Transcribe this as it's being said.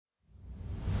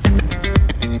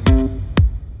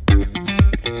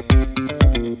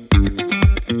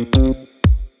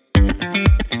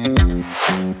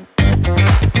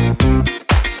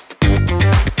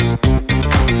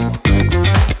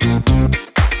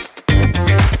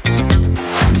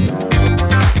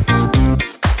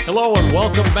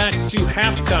Welcome back to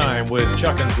Halftime with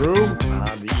Chuck and Drew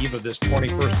on the eve of this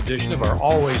 21st edition of our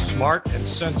always smart and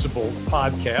sensible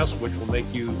podcast, which will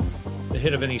make you the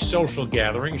hit of any social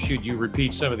gathering should you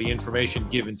repeat some of the information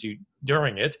given to you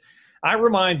during it. I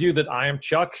remind you that I am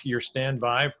Chuck, your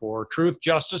standby for truth,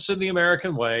 justice, and the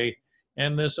American way,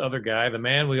 and this other guy, the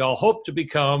man we all hope to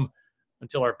become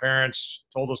until our parents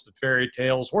told us that fairy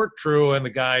tales weren't true and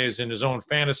the guy is in his own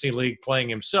fantasy league playing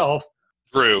himself.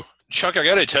 Drew. Chuck, I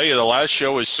got to tell you, the last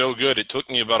show was so good, it took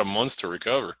me about a month to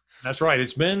recover. That's right.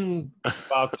 It's been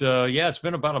about, it's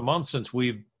been about a month since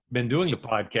we've been doing the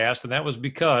podcast, and that was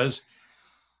because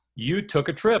you took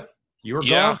a trip. You were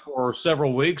gone for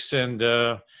several weeks, and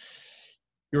you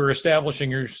were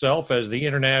establishing yourself as the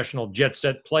international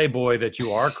jet-set playboy that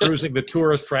you are, cruising the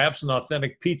tourist traps and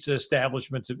authentic pizza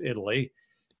establishments of Italy.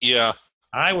 Yeah.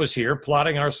 I was here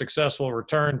plotting our successful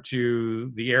return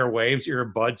to the airwaves,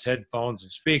 earbuds, headphones,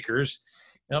 and speakers.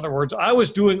 In other words, I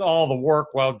was doing all the work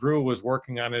while Drew was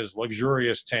working on his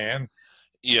luxurious tan,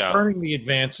 learning the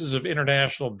advances of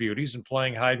international beauties and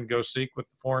playing hide-and-go-seek with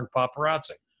the foreign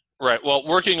paparazzi. Right. Well,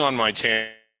 working on my tan,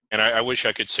 and I wish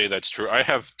I could say that's true. I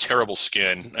have terrible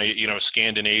skin,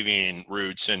 Scandinavian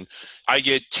roots, and I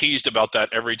get teased about that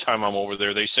every time I'm over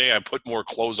there. They say I put more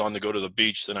clothes on to go to the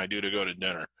beach than I do to go to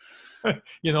dinner.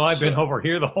 I've been over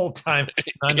here the whole time.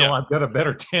 I know I've got a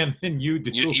better tan than you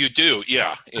do. You do,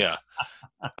 yeah.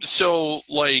 So,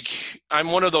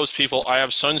 I'm one of those people. I have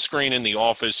sunscreen in the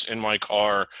office in my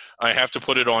car. I have to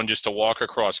put it on just to walk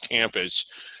across campus.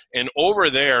 And over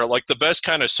there, the best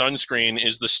kind of sunscreen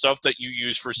is the stuff that you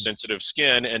use for sensitive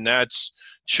skin, and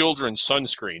that's children's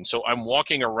sunscreen. So I'm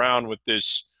walking around with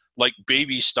this,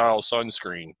 baby-style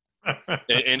sunscreen.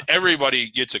 and everybody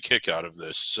gets a kick out of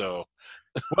this, so...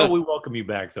 Well, we welcome you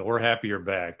back, though. We're happy you're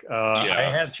back. I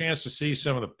had a chance to see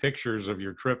some of the pictures of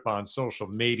your trip on social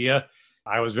media.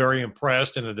 I was very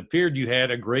impressed, and it appeared you had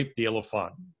a great deal of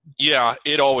fun. Yeah,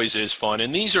 it always is fun.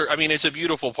 And these are, it's a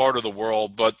beautiful part of the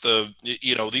world, but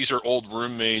these are old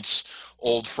roommates,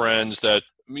 old friends that,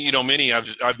 many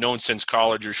I've known since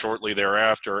college or shortly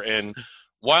thereafter. And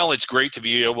while it's great to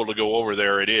be able to go over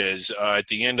there, it is, at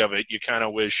the end of it, you kind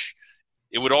of wish...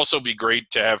 It would also be great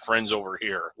to have friends over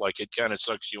here. It kind of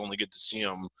sucks you only get to see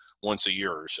them once a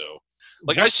year or so.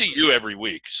 I see you every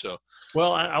week. So,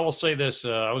 well, I will say this.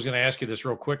 I was going to ask you this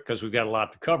real quick because we've got a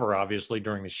lot to cover, obviously,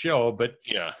 during the show. But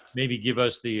maybe give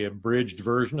us the abridged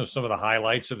version of some of the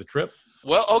highlights of the trip.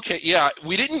 Well, okay, yeah.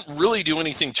 We didn't really do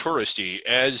anything touristy.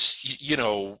 As,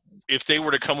 if they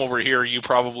were to come over here, you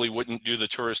probably wouldn't do the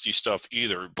touristy stuff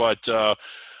either. But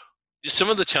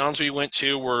some of the towns we went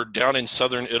to were down in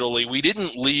southern Italy. We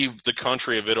didn't leave the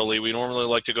country of Italy. We normally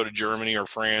like to go to Germany or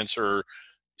France or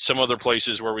some other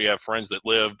places where we have friends that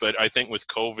live. But I think with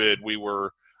COVID,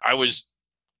 I was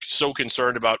so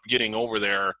concerned about getting over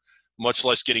there, much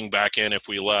less getting back in if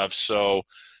we left. So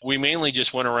we mainly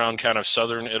just went around kind of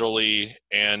southern Italy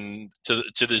and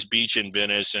to this beach in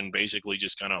Venice and basically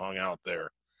just kind of hung out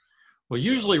there. Well,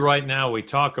 usually right now we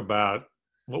talk about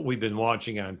what we've been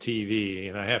watching on TV,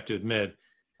 and I have to admit,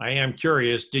 I am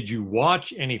curious, did you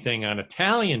watch anything on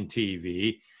Italian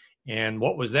TV, and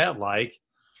what was that like?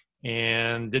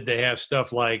 And did they have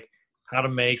stuff like how to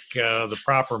make the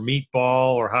proper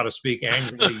meatball or how to speak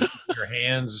angrily with your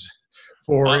hands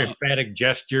for emphatic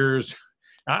gestures?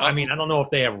 I don't know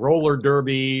if they have roller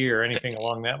derby or anything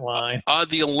along that line.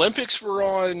 The Olympics were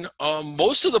on.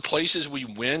 Most of the places we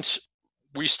went,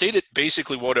 we stayed at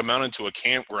basically what amounted to a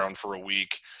campground for a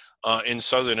week in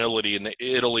southern Italy, and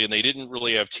they didn't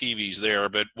really have TVs there.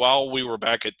 But while we were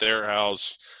back at their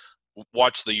house,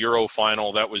 watched the Euro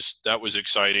final. That was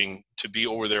exciting to be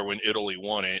over there when Italy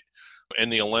won it,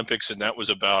 and the Olympics, and that was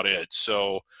about it.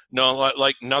 So no,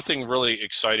 nothing really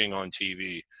exciting on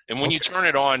TV. And when you turn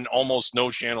it on, almost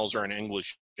no channels are in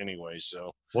English anyway.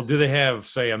 So well, do they have,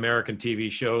 say, American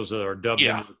TV shows that are dubbed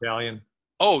into Italian?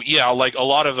 Oh, yeah, a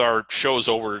lot of our shows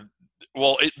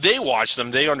they watch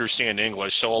them. They understand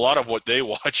English, so a lot of what they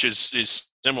watch is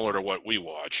similar to what we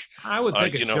watch. I would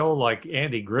think a show like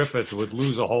Andy Griffith would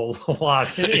lose a whole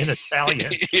lot in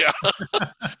Italian. Yeah.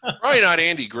 Probably not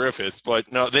Andy Griffith,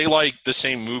 but no, they like the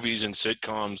same movies and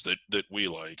sitcoms that we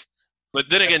like.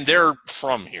 But then again, they're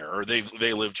from here, or they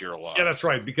lived here a lot. Yeah, that's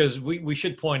right, because we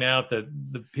should point out that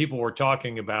the people we're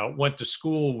talking about went to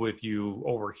school with you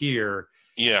over here.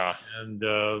 Yeah. And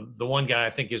the one guy I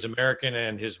think is American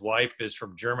and his wife is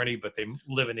from Germany, but they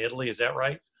live in Italy. Is that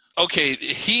right? Okay,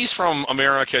 he's from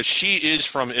America. She is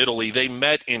from Italy. They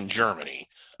met in Germany.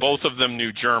 Both of them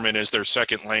knew German as their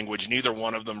second language. Neither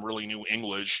one of them really knew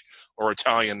English or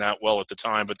Italian that well at the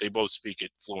time, but they both speak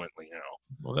it fluently now.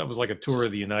 Well, that was like a tour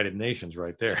of the United Nations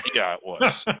right there. Yeah, it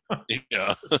was.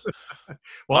 Yeah.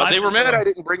 Well, They were mad I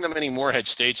didn't bring them any Morehead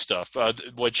State stuff,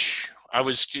 which I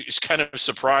was kind of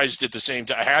surprised at the same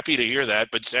time. Happy to hear that,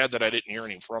 but sad that I didn't hear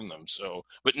any from them. So,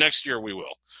 but next year we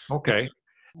will. Okay.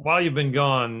 While you've been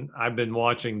gone, I've been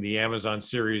watching the Amazon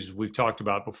series we've talked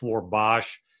about before,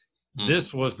 Bosch.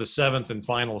 This was the 7th and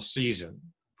final season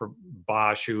for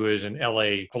Bosch, who is an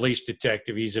LA police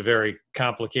detective. He's a very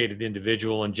complicated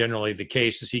individual, and generally the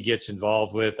cases he gets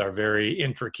involved with are very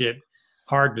intricate,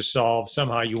 hard to solve.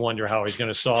 Somehow you wonder how he's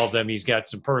going to solve them. He's got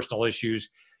some personal issues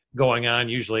going on,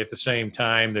 usually at the same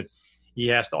time, that he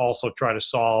has to also try to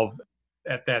solve.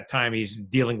 At that time, he's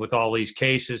dealing with all these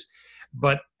cases.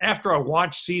 But after I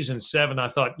watched season 7, I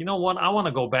thought, you know what? I want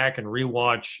to go back and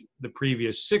rewatch the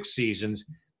previous 6 seasons,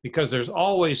 because there's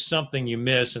always something you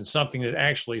miss and something that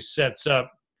actually sets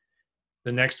up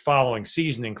the next following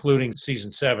season, including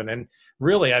season 7. And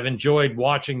really, I've enjoyed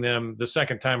watching them the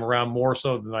second time around more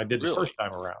so than I did the first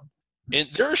time around. And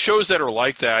there are shows that are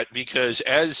like that, because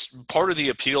as part of the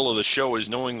appeal of the show is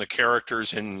knowing the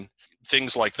characters and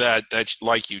things like that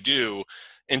like you do.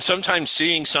 And sometimes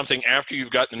seeing something after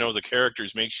you've gotten to know the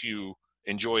characters makes you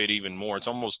enjoy it even more. It's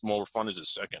almost more fun as a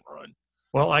second run.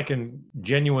 Well, I can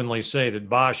genuinely say that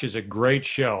Bosch is a great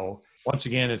show. Once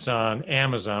again, it's on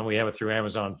Amazon. We have it through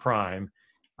Amazon Prime.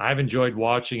 I've enjoyed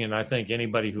watching it, and I think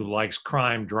anybody who likes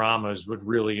crime dramas would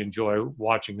really enjoy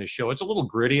watching this show. It's a little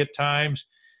gritty at times.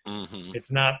 Mm-hmm.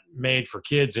 It's not made for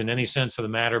kids in any sense of the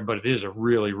matter, but it is a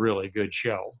really, really good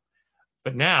show.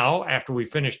 But now, after we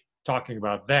finished talking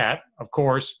about that, of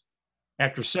course,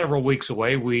 after several weeks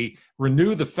away, we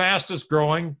renew the fastest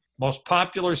growing, most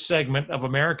popular segment of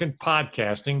American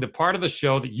podcasting, the part of the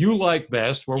show that you like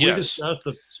best, where we discuss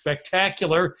the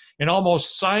spectacular and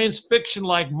almost science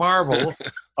fiction-like marvel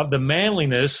of the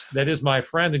manliness that is my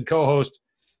friend and co-host,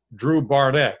 Drew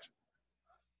Barnett.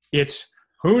 It's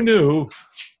Who Knew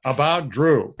About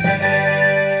Drew?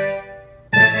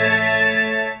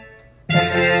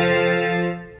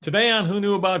 Today on Who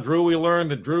Knew About Drew, we learned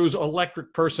that Drew's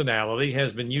electric personality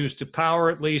has been used to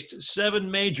power at least 7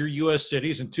 major U.S.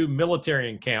 cities and 2 military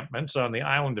encampments on the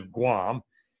island of Guam.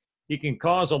 He can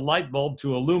cause a light bulb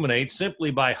to illuminate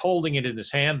simply by holding it in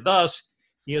his hand. Thus,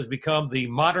 he has become the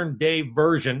modern-day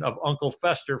version of Uncle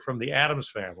Fester from the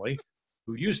Addams Family,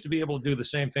 who used to be able to do the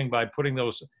same thing by putting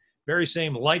those very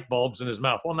same light bulbs in his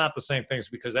mouth. Well, not the same things,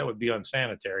 because that would be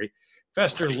unsanitary.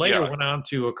 Fester later went on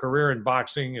to a career in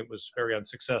boxing. It was very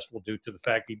unsuccessful due to the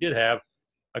fact he did have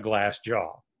a glass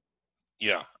jaw.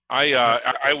 Yeah,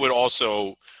 I would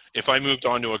also, if I moved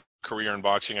on to a career in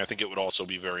boxing, I think it would also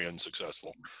be very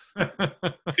unsuccessful.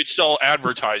 Could sell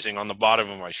advertising on the bottom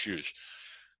of my shoes.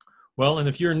 Well, and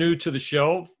if you're new to the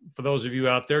show, for those of you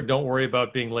out there, don't worry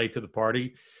about being late to the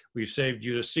party. We've saved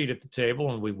you a seat at the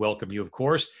table, and we welcome you, of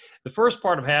course. The first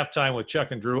part of Halftime with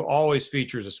Chuck and Drew always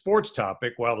features a sports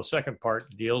topic, while the second part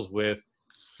deals with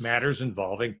matters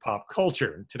involving pop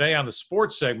culture. And today on the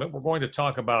sports segment, we're going to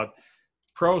talk about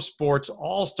pro sports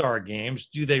all-star games.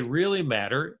 Do they really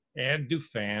matter, and do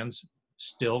fans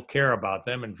still care about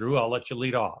them? And Drew, I'll let you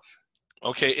lead off.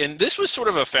 Okay, and this was sort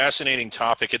of a fascinating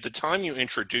topic. At the time you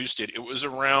introduced it, it was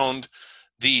around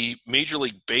the Major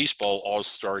League Baseball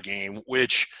All-Star Game,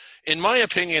 which, in my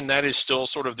opinion, that is still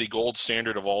sort of the gold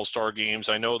standard of All-Star games.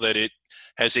 I know that it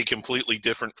has a completely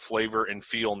different flavor and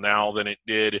feel now than it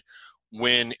did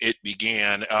when it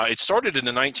began. It started in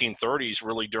the 1930s,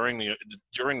 really during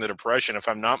the Depression, if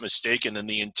I'm not mistaken, and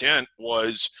the intent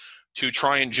was to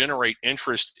try and generate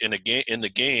interest in the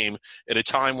game at a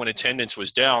time when attendance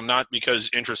was down, not because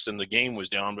interest in the game was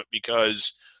down, but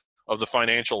because of the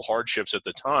financial hardships at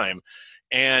the time.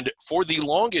 And for the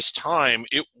longest time,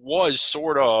 it was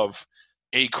sort of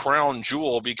a crown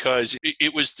jewel, because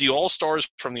it was the all-stars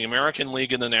from the American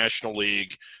League and the National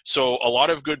League. So a lot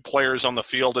of good players on the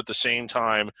field at the same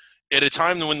time, at a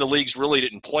time when the leagues really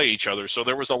didn't play each other. So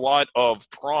there was a lot of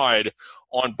pride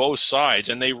on both sides,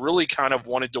 and they really kind of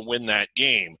wanted to win that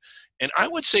game. And I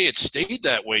would say it stayed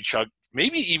that way, Chuck,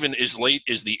 maybe even as late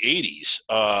as the 80s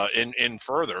and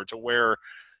further, to where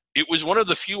it was one of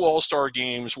the few all-star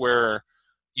games where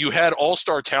you had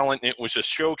all-star talent and it was a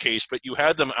showcase, but you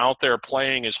had them out there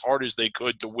playing as hard as they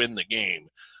could to win the game.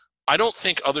 I don't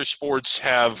think other sports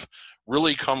have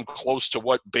really come close to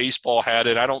what baseball had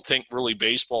it. I don't think really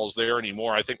baseball is there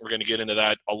anymore. I think we're going to get into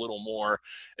that a little more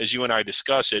as you and I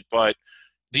discuss it. But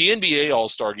the NBA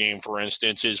All-Star Game, for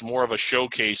instance, is more of a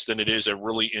showcase than it is a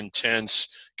really intense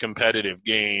competitive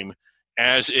game,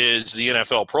 as is the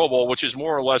NFL Pro Bowl, which is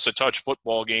more or less a touch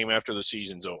football game after the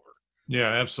season's over. Yeah,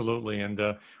 absolutely. And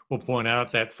we'll point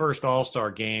out that first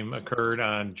All-Star game occurred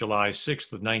on July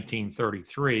 6th of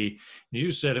 1933.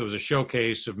 You said it was a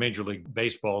showcase of Major League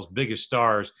Baseball's biggest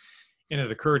stars, and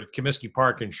it occurred at Comiskey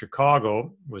Park in Chicago.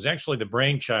 It was actually the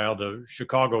brainchild of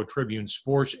Chicago Tribune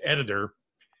sports editor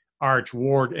Arch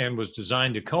Ward and was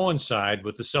designed to coincide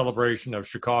with the celebration of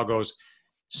Chicago's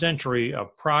Century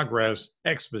of Progress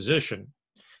exposition.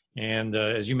 And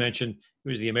as you mentioned, it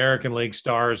was the American League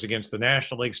Stars against the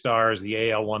National League Stars.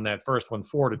 The AL won that first one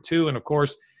 4-2. And of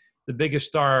course, the biggest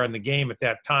star in the game at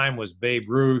that time was Babe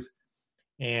Ruth.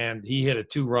 And he hit a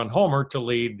 2-run homer to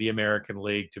lead the American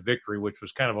League to victory, which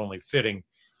was kind of only fitting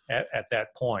at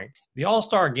that point. The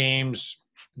All-Star games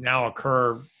now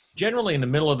occur generally in the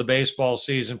middle of the baseball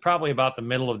season, probably about the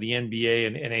middle of the NBA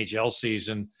and NHL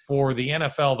season. For the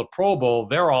NFL, the Pro Bowl,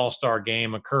 their All-Star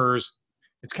game occurs.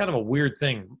 It's kind of a weird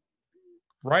thing.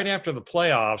 Right after the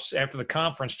playoffs, after the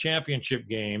conference championship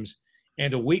games,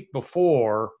 and a week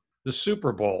before the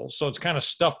Super Bowl. So it's kind of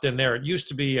stuffed in there. It used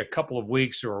to be a couple of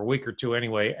weeks or a week or two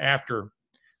anyway after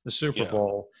the Super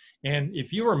Bowl. And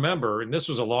if you remember, and this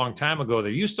was a long time ago,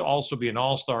 there used to also be an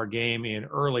All-Star game in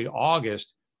early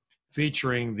August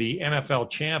featuring the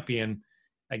NFL champion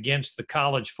against the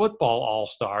college football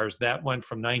All-Stars. That went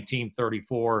from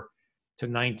 1934 to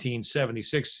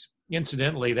 1976.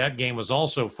 Incidentally, that game was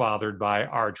also fathered by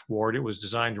Arch Ward. It was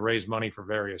designed to raise money for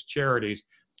various charities.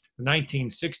 The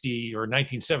 1960 or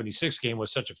 1976 game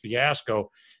was such a fiasco.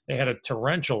 They had a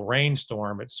torrential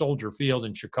rainstorm at Soldier Field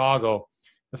in Chicago.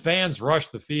 The fans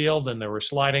rushed the field and they were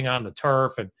sliding on the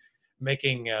turf and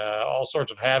making all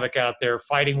sorts of havoc out there,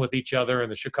 fighting with each other.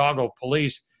 And the Chicago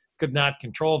police could not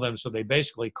control them. So they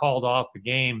basically called off the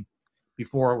game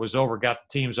before it was over, got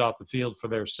the teams off the field for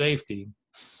their safety.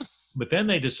 But then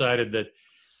they decided that,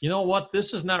 you know what,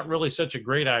 this is not really such a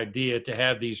great idea to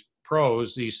have these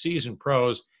pros, these seasoned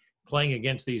pros, playing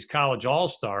against these college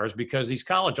all-stars, because these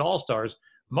college all-stars,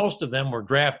 most of them were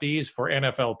draftees for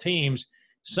NFL teams.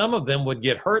 Some of them would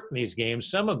get hurt in these games.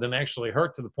 Some of them actually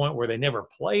hurt to the point where they never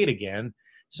played again.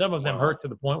 Some of them hurt to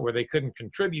the point where they couldn't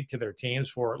contribute to their teams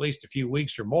for at least a few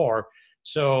weeks or more.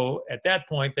 So at that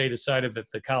point, they decided that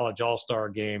the college all-star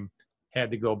game had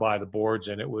to go by the boards,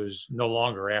 and it was no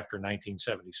longer after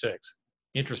 1976.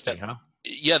 Interesting, huh?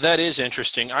 Yeah, that is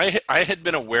interesting. I had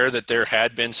been aware that there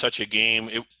had been such a game.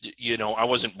 I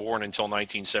wasn't born until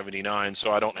 1979,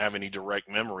 so I don't have any direct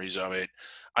memories of it.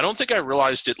 I don't think I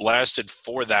realized it lasted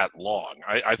for that long.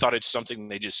 I thought it's something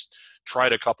they just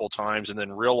tried a couple times and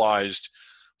then realized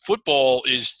football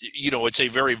is, it's a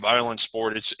very violent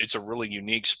sport. It's a really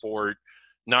unique sport.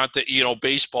 Not that,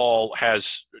 baseball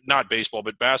has, not baseball,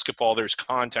 but basketball, there's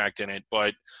contact in it,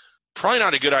 but probably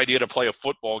not a good idea to play a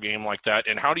football game like that.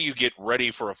 And how do you get ready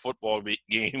for a football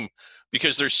game?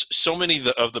 Because there's so many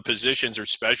of the positions or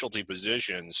specialty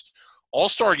positions.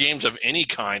 All-star games of any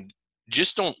kind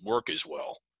just don't work as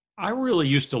well. I really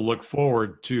used to look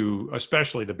forward to,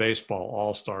 especially the baseball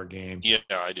all-star game. Yeah,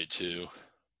 I did too.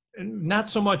 And not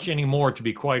so much anymore, to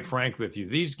be quite frank with you.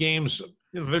 These games,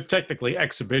 they're technically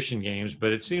exhibition games,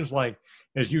 but it seems like,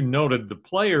 as you noted, the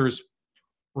players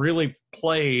really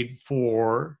played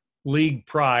for league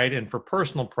pride and for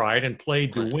personal pride and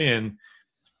played to win.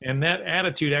 And that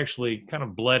attitude actually kind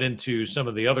of bled into some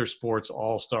of the other sports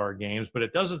all-star games, but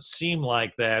it doesn't seem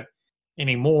like that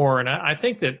anymore. And I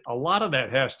think that a lot of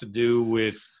that has to do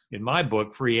with, in my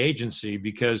book, free agency,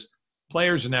 because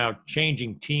players are now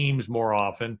changing teams more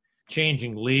often,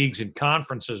 changing leagues and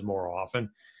conferences more often.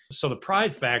 So the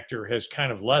pride factor has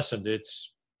kind of lessened.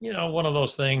 It's, one of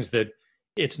those things that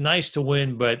it's nice to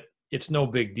win, but it's no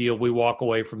big deal. We walk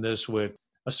away from this with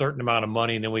a certain amount of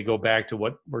money, and then we go back to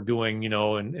what we're doing,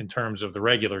 in terms of the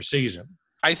regular season.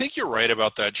 I think you're right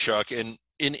about that, Chuck. And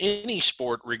in any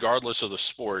sport, regardless of the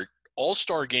sport,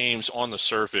 all-star games on the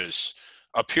surface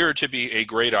appear to be a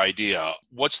great idea.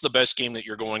 What's the best game that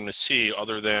you're going to see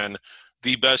other than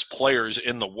the best players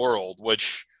in the world,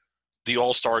 which the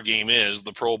all-star game is,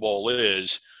 the Pro Bowl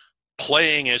is,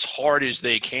 playing as hard as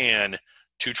they can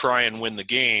to try and win the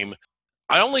game?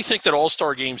 I only think that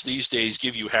all-star games these days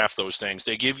give you half those things.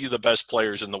 They give you the best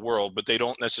players in the world, but they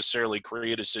don't necessarily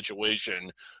create a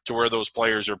situation to where those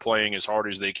players are playing as hard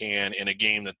as they can in a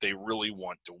game that they really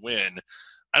want to win.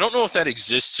 I don't know if that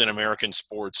exists in American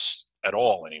sports at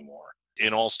all anymore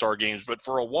in all-star games, but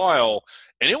for a while,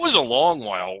 and it was a long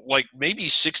while, like maybe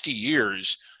 60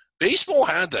 years, baseball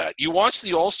had that. You watched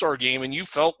the all-star game and you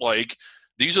felt like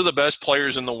these are the best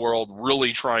players in the world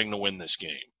really trying to win this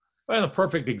game. Well, a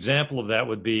perfect example of that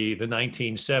would be the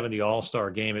 1970 All-Star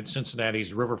game at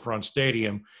Cincinnati's Riverfront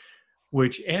Stadium,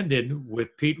 which ended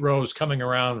with Pete Rose coming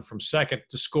around from second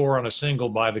to score on a single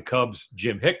by the Cubs'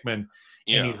 Jim Hickman,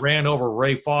 and he ran over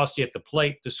Ray Fosse at the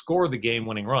plate to score the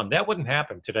game-winning run. That wouldn't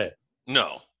happen today.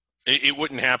 No, it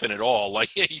wouldn't happen at all. Like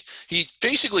he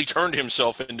basically turned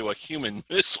himself into a human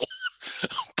missile.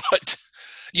 But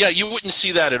yeah, you wouldn't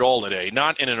see that at all today,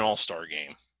 not in an all-star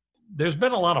game. There's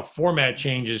been a lot of format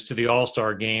changes to the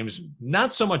all-star games,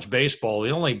 not so much baseball. The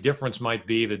only difference might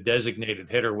be the designated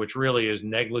hitter, which really is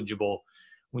negligible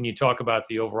when you talk about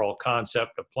the overall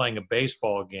concept of playing a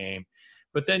baseball game.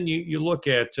 But then you look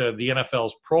at the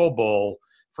NFL's Pro Bowl,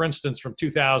 for instance, from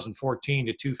 2014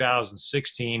 to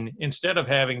 2016, instead of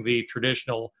having the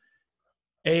traditional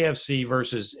AFC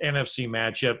versus NFC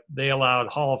matchup, they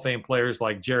allowed Hall of Fame players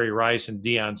like Jerry Rice and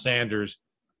Deion Sanders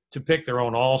to pick their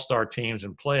own all-star teams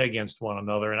and play against one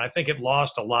another. And I think it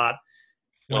lost a lot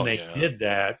when they did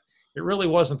that. It really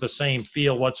wasn't the same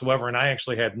feel whatsoever, and I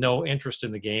actually had no interest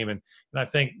in the game. And I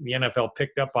think the NFL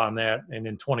picked up on that, and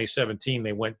in 2017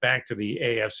 they went back to the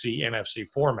AFC-NFC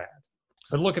format.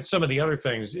 But look at some of the other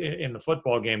things in the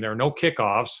football game. There are no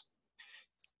kickoffs.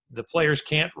 The players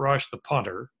can't rush the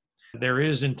punter. There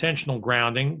is intentional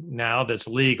grounding now that's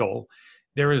legal.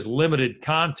 There is limited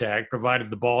contact provided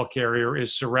the ball carrier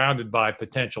is surrounded by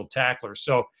potential tacklers.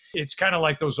 So it's kind of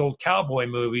like those old cowboy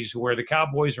movies where the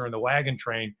cowboys are in the wagon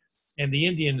train and the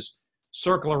Indians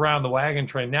circle around the wagon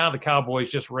train. Now the Cowboys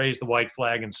just raise the white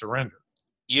flag and surrender.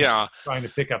 Yeah. Trying to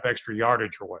pick up extra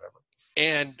yardage or whatever.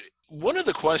 And one of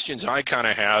the questions I kind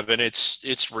of have, and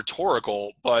it's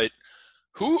rhetorical, but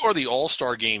who are the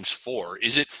All-Star games for?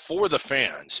 Is it for the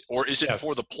fans or is it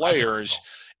for the players?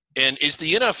 And is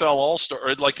the NFL All-Star,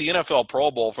 or like the NFL Pro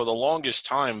Bowl for the longest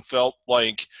time felt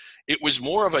like it was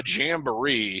more of a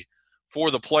jamboree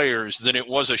for the players than it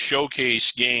was a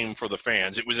showcase game for the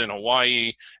fans. It was in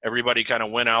Hawaii. Everybody kind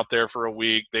of went out there for a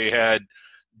week. They had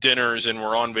dinners and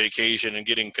were on vacation and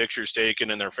getting pictures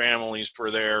taken, and their families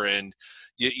were there. And,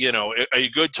 you know, a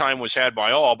good time was had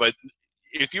by all. But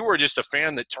if you were just a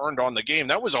fan that turned on the game,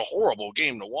 that was a horrible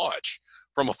game to watch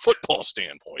from a football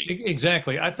standpoint.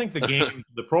 Exactly. I think the game,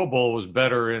 the Pro Bowl was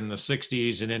better in the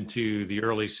 60s and into the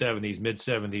early 70s,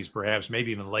 mid-70s perhaps,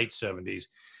 maybe even late 70s.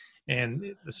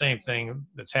 And the same thing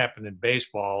that's happened in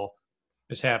baseball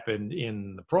has happened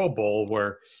in the Pro Bowl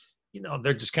where, you know,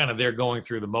 they're just kind of there going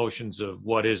through the motions of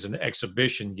what is an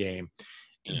exhibition game.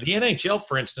 The NHL,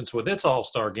 for instance, with its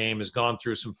All-Star game has gone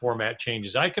through some format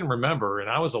changes. I can remember, and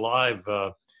I was alive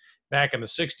back in the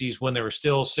 60s when there were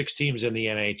still 6 teams in the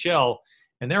NHL,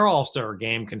 and their All-Star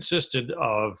game consisted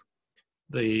of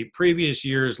the previous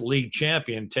year's league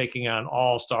champion taking on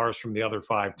all-stars from the other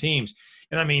 5 teams.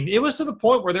 And, I mean, it was to the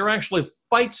point where there were actually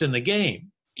fights in the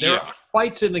game. There are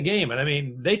fights in the game. And, I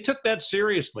mean, they took that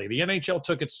seriously. The NHL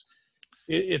took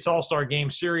its All-Star game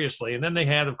seriously. And then they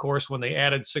had, of course, when they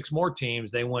added 6 more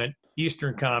teams, they went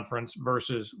Eastern Conference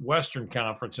versus Western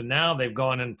Conference. And now they've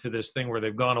gone into this thing where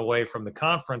they've gone away from the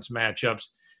conference matchups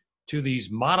to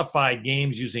these modified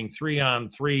games using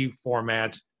 3-on-3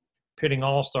 formats, pitting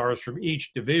all-stars from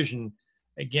each division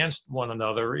against one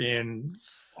another in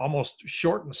almost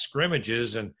shortened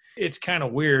scrimmages. And it's kind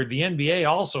of weird. The NBA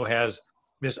also has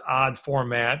this odd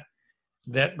format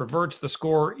that reverts the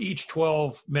score each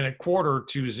 12-minute quarter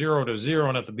to 0-0.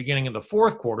 And at the beginning of the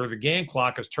fourth quarter, the game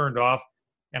clock is turned off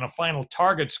and a final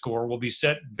target score will be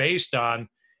set based on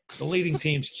the leading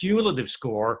team's cumulative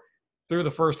score through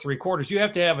the first 3 quarters. You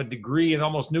have to have a degree in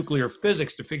almost nuclear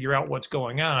physics to figure out what's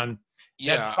going on.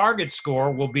 Yeah. That target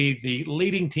score will be the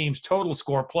leading team's total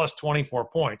score plus 24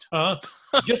 points. Huh?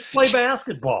 Just play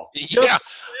basketball. Play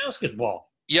basketball.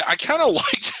 Yeah, I kind of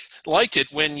liked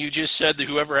it when you just said that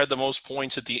whoever had the most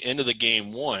points at the end of the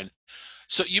game won.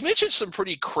 So you mentioned some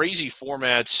pretty crazy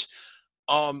formats.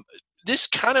 This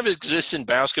kind of exists in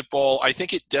basketball. I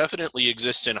think it definitely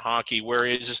exists in hockey,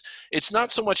 whereas it's not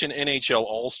so much an NHL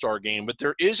All-Star game, but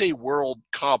there is a World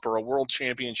Cup or a World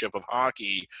Championship of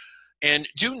hockey. And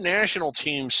do national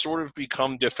teams sort of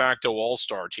become de facto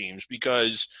all-star teams?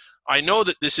 Because I know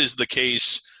that this is the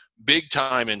case big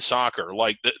time in soccer.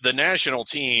 Like the national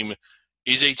team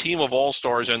is a team of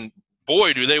all-stars, and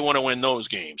boy, do they want to win those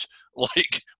games.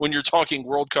 Like when you're talking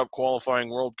World Cup qualifying,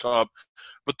 World Cup.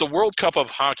 But the World Cup of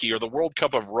hockey or the World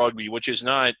Cup of rugby, which is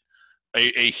not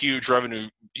a huge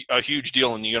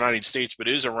deal in the United States, but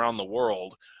is around the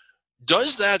world,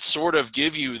 does that sort of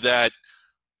give you that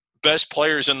best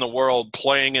players in the world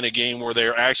playing in a game where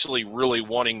they're actually really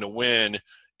wanting to win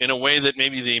in a way that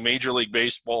maybe the Major League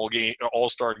Baseball game,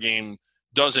 All-Star game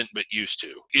doesn't but used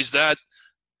to? Is that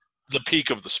the peak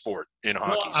of the sport in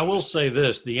hockey? Well, I will say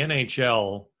this. The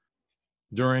NHL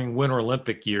during Winter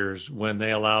Olympic years, when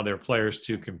they allow their players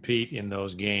to compete in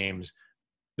those games,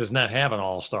 does not have an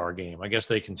all-star game. I guess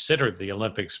they consider the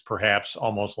Olympics perhaps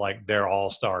almost like their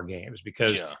all-star games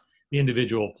because Yeah. the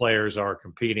individual players are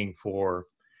competing for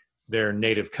their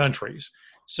native countries.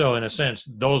 So in a sense,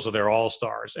 those are their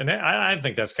all-stars. And I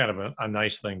think that's kind of a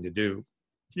nice thing to do.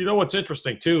 You know, what's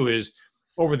interesting too is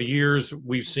over the years,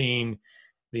 we've seen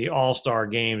the all-star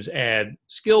games add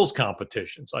skills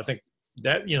competitions. I think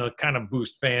that, kind of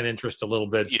boost fan interest a little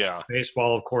bit. Yeah.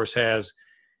 Baseball, of course, has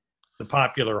the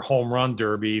popular home run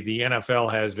derby. The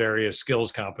NFL has various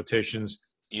skills competitions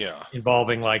Yeah.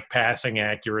 involving like passing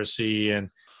accuracy and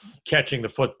catching the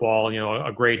football,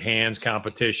 a great hands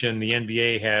competition. The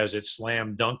NBA has its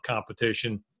slam dunk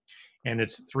competition and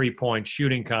its 3-point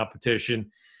shooting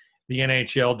competition. The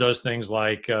NHL does things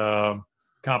like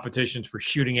competitions for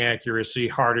shooting accuracy,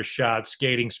 hardest shots,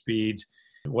 skating speeds.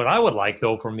 What I would like,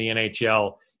 though, from the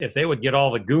NHL, if they would get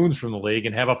all the goons from the league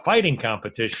and have a fighting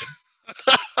competition.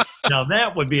 Now,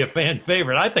 that would be a fan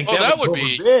favorite. I think that would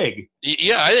be big.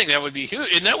 Yeah, I think that would be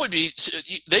huge. And that would be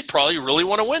 – they'd probably really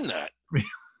want to win that.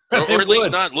 or at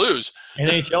least not lose.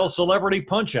 NHL Celebrity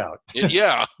Punch-Out.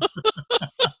 Yeah.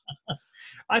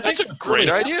 That's a great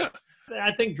idea.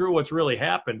 I think, Drew, what's really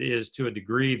happened is to a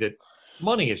degree that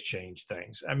money has changed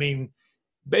things. I mean,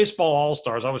 baseball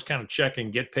all-stars, I was kind of checking,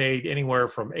 get paid anywhere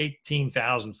from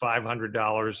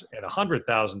 $18,500 and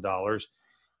 $100,000.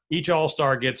 Each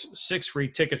all-star gets 6 free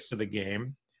tickets to the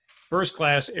game,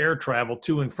 first-class air travel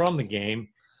to and from the game,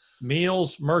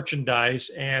 meals, merchandise,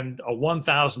 and a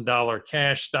 $1,000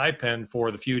 cash stipend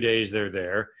for the few days they're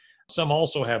there. Some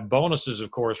also have bonuses,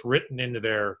 of course, written into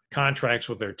their contracts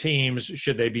with their teams.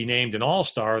 Should they be named an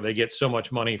all-star, they get so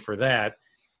much money for that.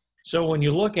 So when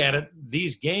you look at it,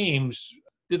 these games,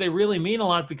 do they really mean a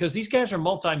lot? Because these guys are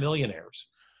multimillionaires.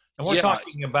 And we're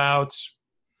talking about,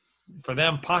 for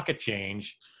them, pocket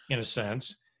change in a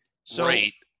sense. So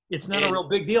it's not a real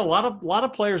big deal. A lot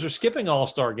of players are skipping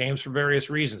all-star games for various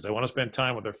reasons. They want to spend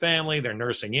time with their family, they're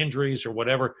nursing injuries or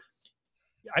whatever.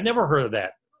 I never heard of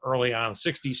that early on,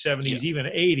 60s, 70s, even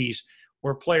 80s,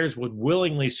 where players would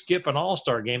willingly skip an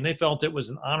all-star game. They felt it was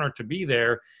an honor to be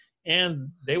there, and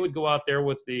they would go out there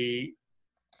with the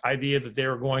idea that they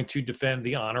were going to defend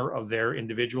the honor of their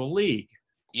individual league.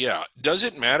 Yeah. Does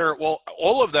it matter? Well,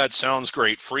 all of that sounds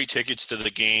great. Free tickets to the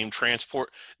game, transport.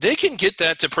 They can get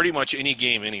that to pretty much any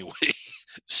game anyway.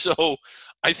 So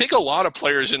I think a lot of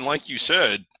players, and like you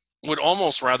said, would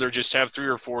almost rather just have 3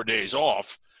 or 4 days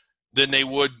off than they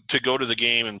would to go to the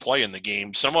game and play in the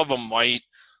game. Some of them might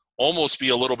almost be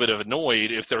a little bit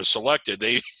annoyed if they're selected.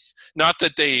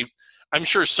 I'm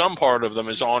sure some part of them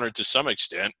is honored to some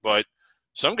extent, but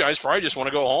some guys probably just want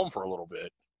to go home for a little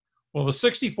bit. Well, the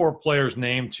 64 players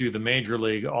named to the Major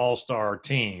League All-Star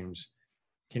teams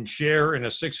can share in a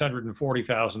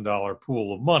 $640,000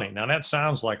 pool of money. Now, that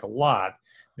sounds like a lot,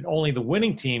 and only the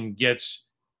winning team gets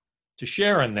to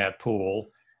share in that pool.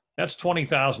 That's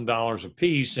 $20,000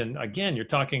 apiece. And again, you're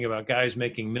talking about guys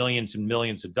making millions and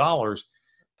millions of dollars.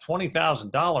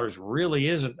 $20,000 really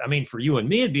isn't. I mean, for you and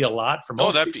me, it'd be a lot. For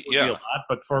most people, it'd be a lot.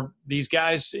 But for these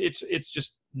guys, it's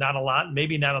just not a lot.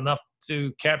 Maybe not enough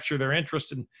to capture their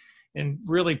interest in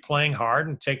really playing hard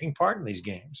and taking part in these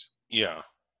games. Yeah.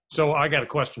 So I got a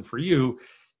question for you.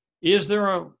 Is there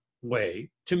a way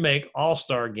to make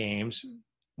all-star games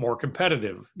more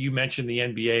competitive? You mentioned the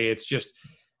NBA. It's just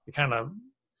you kind of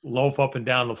loaf up and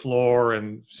down the floor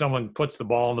and someone puts the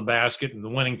ball in the basket and the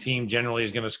winning team generally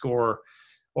is going to score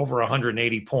over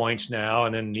 180 points now.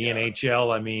 And in the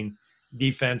NHL, I mean,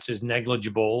 defense is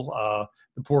negligible.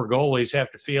 The poor goalies have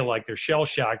to feel like they're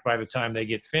shell-shocked by the time they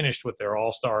get finished with their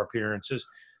all-star appearances.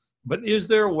 But is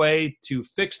there a way to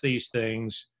fix these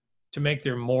things to make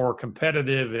them more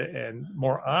competitive and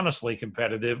more honestly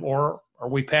competitive, or are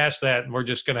we past that and we're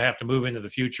just going to have to move into the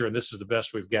future and this is the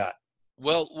best we've got?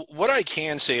 Well, what I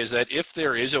can say is that if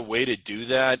there is a way to do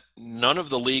that, none of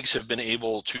the leagues have been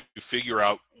able to figure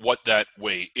out what that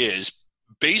way is.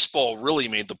 Baseball really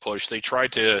made the push. They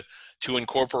tried to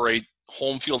incorporate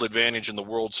home field advantage in the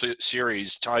World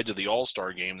Series tied to the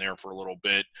All-Star game there for a little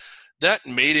bit. That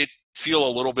made it feel a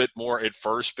little bit more at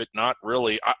first, but not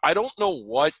really. I don't know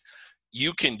what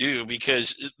you can do,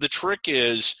 because the trick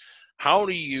is, how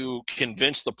do you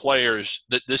convince the players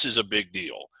that this is a big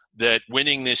deal, that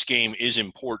winning this game is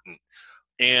important?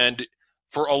 And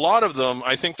for a lot of them,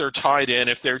 I think they're tied in.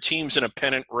 If their team's in a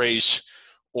pennant race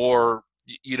or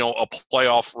a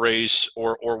playoff race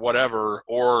or whatever,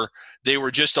 or they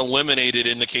were just eliminated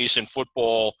in the case in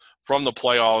football from the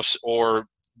playoffs, or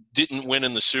didn't win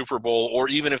in the Super Bowl, or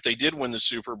even if they did win the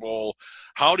Super Bowl,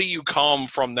 how do you come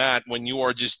from that when you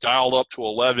are just dialed up to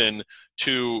 11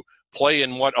 to play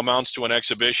in what amounts to an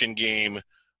exhibition game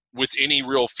with any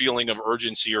real feeling of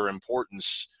urgency or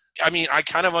importance? I mean, I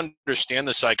kind of understand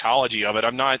the psychology of it.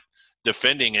 I'm not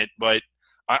defending it, but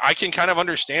I can kind of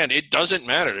understand it doesn't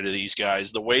matter to these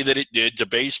guys the way that it did to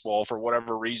baseball for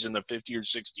whatever reason the 50 or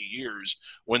 60 years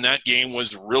when that game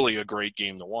was really a great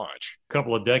game to watch. A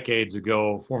couple of decades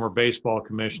ago, former baseball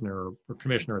commissioner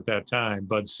at that time,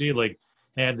 Bud Selig,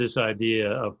 had this idea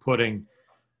of putting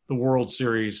the World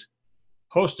Series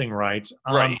hosting rights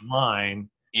online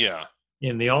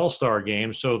in the All-Star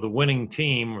game, so the winning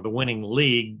team or the winning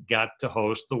league got to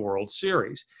host the World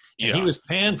Series. And he was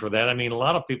panned for that. I mean, a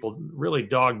lot of people really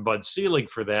dogged Bud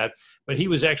Selig for that, but he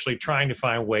was actually trying to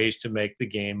find ways to make the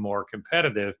game more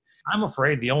competitive. I'm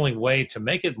afraid the only way to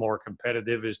make it more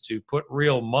competitive is to put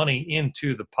real money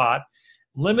into the pot,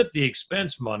 limit the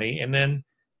expense money, and then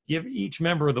give each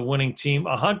member of the winning team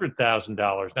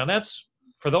 $100,000. Now, that's,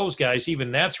 for those guys,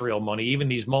 even that's real money. Even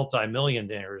these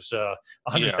multimillionaires,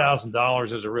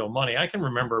 $100,000 is a real money. I can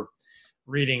remember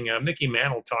reading Mickey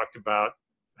Mantle talked about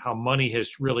how money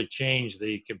has really changed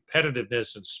the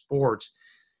competitiveness in sports.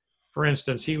 For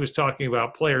instance, he was talking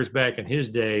about players back in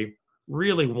his day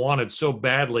really wanted so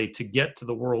badly to get to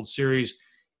the World Series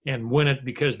and win it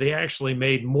because they actually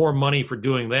made more money for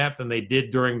doing that than they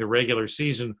did during the regular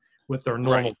season with their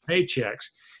normal paychecks.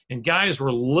 And guys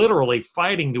were literally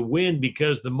fighting to win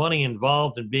because the money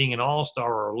involved in being an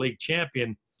all-star or a league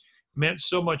champion meant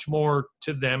so much more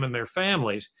to them and their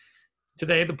families.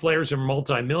 Today, the players are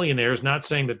multimillionaires, not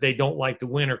saying that they don't like to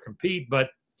win or compete, but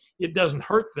it doesn't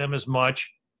hurt them as much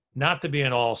not to be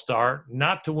an all-star,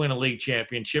 not to win a league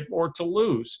championship, or to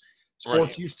lose.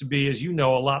 Sports used to be, as you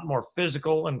know, a lot more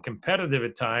physical and competitive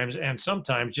at times, and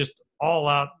sometimes just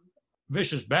all-out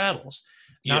vicious battles.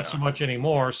 Not so much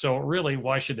anymore. So really,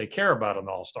 why should they care about an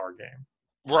all-star game?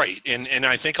 Right. And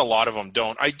I think a lot of them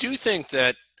don't. I do think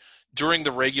that during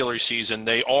the regular season,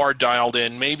 they are dialed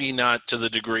in, maybe not to the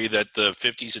degree that the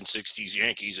 50s and 60s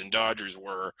Yankees and Dodgers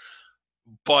were,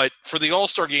 but for the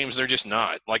all-star games, they're just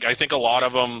not. Like, I think a lot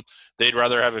of them, they'd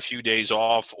rather have a few days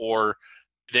off, or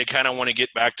they kind of want to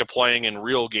get back to playing in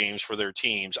real games for their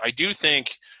teams. I do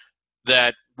think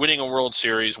that winning a World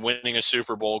Series, winning a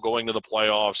Super Bowl, going to the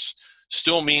playoffs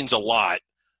still means a lot,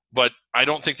 but I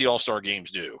don't think the all-star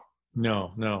games do.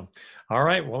 No. All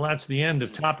right, well, that's the end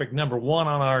of topic number 1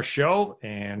 on our show,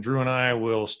 and Drew and I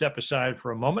will step aside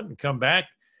for a moment and come back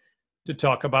to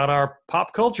talk about our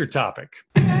pop culture topic.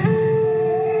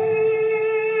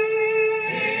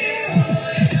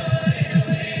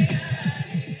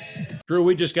 Drew,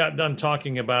 we just got done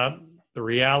talking about the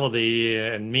reality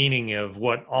and meaning of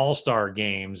what all-star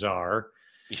games are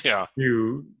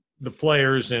to the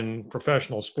players in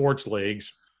professional sports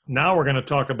leagues. Now we're going to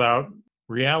talk about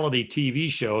reality TV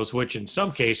shows, which in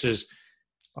some cases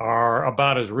are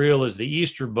about as real as the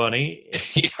Easter Bunny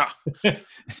and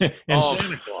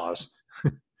Santa Claus.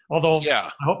 Although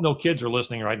I hope no kids are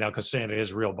listening right now, because Santa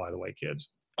is real, by the way, kids.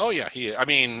 Oh, yeah. I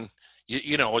mean,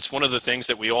 you know, it's one of the things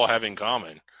that we all have in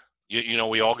common. You know,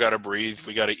 we all got to breathe,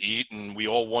 we got to eat, and we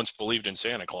all once believed in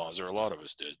Santa Claus, or a lot of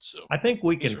us did. So I think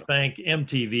we can thank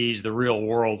MTV's The Real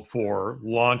World for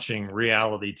launching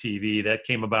reality TV. That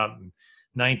came about in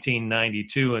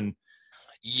 1992 and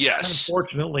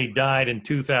unfortunately died in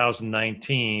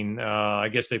 2019. I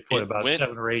guess they put about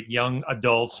 7 or 8 young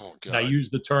adults, and I use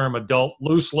the term adult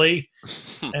loosely,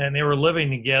 and they were living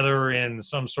together in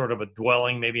some sort of a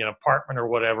dwelling, maybe an apartment or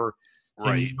whatever,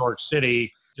 in New York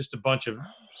City. Just a bunch of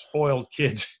spoiled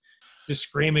kids just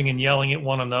screaming and yelling at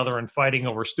one another and fighting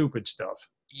over stupid stuff.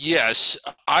 Yes,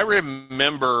 I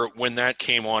remember when that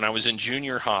came on. I was in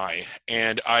junior high,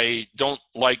 and I don't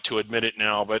like to admit it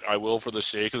now, but I will for the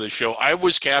sake of the show. I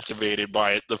was captivated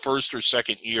by it the first or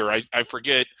second year. I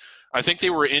forget. I think they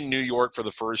were in New York for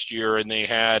the first year, and they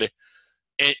had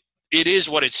it is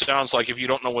what it sounds like. If you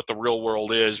don't know what The Real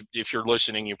World is, if you're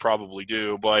listening, you probably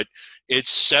do. But it's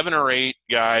 7 or 8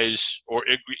 guys, or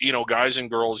guys and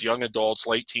girls, young adults,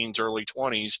 late teens, early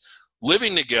 20s,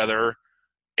 living together,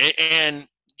 and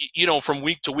from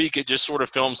week to week, it just sort of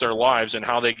films their lives and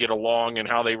how they get along and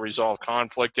how they resolve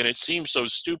conflict. And it seems so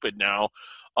stupid now,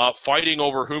 fighting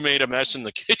over who made a mess in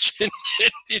the kitchen.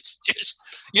 It's just,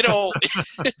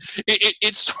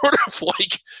 it's sort of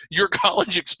like your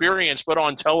college experience, but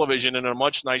on television in a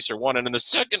much nicer one. And in the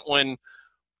second one,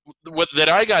 that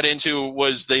I got into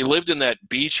was they lived in that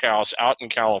beach house out in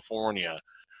California.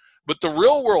 But The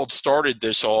Real World started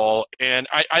this all, and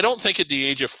I don't think at the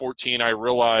age of 14 I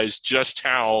realized just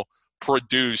how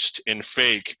produced and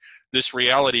fake this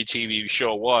reality TV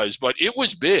show was, but it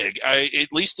was big,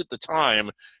 at least at the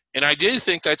time. And I did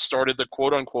think that started the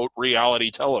quote unquote reality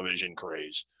television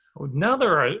craze. Now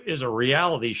is a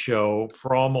reality show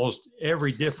for almost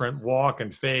every different walk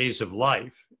and phase of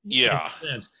life. Yeah. In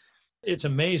a sense. It's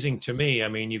amazing to me. I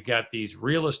mean, you've got these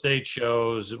real estate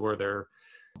shows where they're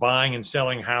buying and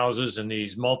selling houses and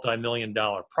these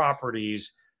multi-million-dollar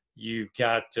properties. You've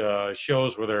got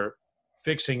shows where they're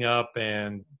fixing up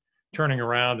and turning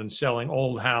around and selling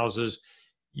old houses.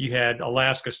 You had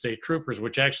Alaska State Troopers,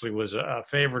 which actually was a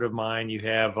favorite of mine. You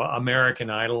have American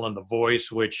Idol and The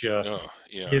Voice, which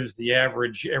gives the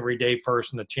average everyday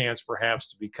person a chance perhaps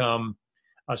to become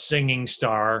a singing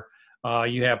star.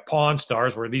 You have Pawn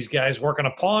Stars, where these guys work in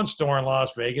a pawn store in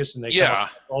Las Vegas, and they come up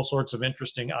with all sorts of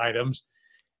interesting items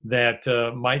that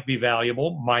might be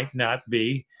valuable, might not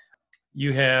be.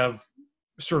 You have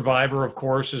Survivor, of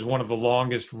course, is one of the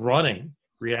longest running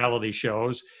reality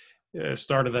shows.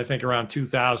 Started, I think, around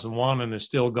 2001 and is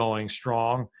still going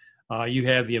strong. You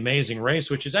have The Amazing Race,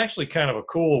 which is actually kind of a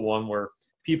cool one where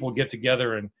people get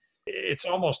together and it's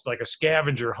almost like a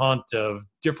scavenger hunt of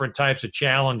different types of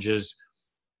challenges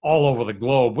all over the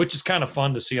globe, which is kind of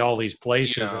fun to see all these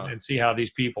places and see how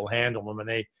these people handle them. And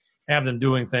they have them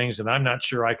doing things that I'm not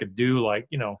sure I could do, like,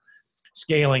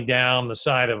 scaling down the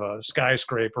side of a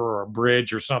skyscraper or a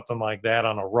bridge or something like that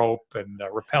on a rope and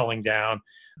rappelling down.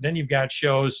 Then you've got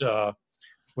shows,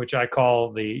 which I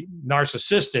call the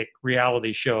narcissistic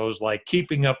reality shows, like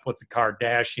Keeping Up with the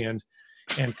Kardashians.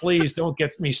 And please don't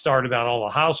get me started on all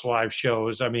the housewives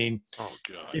shows. I mean,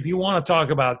 if you want to talk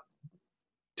about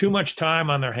too much time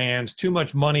on their hands, too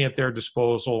much money at their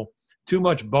disposal, too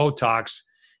much Botox,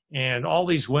 and all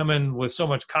these women with so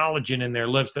much collagen in their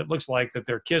lips that looks like that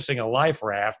they're kissing a life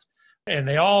raft, and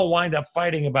they all wind up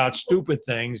fighting about stupid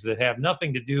things that have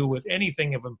nothing to do with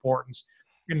anything of importance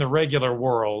in the regular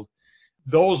world.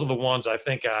 Those are the ones I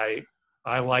think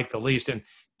I like the least. And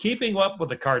Keeping Up with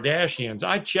the Kardashians,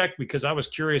 I checked because I was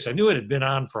curious. I knew it had been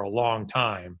on for a long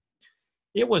time.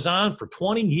 It was on for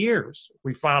 20 years.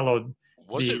 We followed.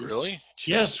 Was it really? Jeez.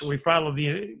 Yes, we followed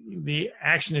the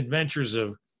action adventures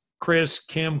of Kris,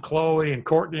 Kim, Khloe, and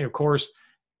Kourtney, of course,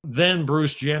 then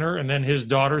Bruce Jenner, and then his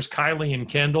daughters, Kylie and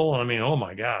Kendall. I mean, oh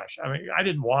my gosh. I mean, I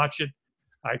didn't watch it.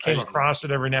 I came across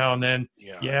it every now and then.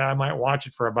 Yeah, I might watch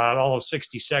it for about all of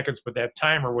 60 seconds, but that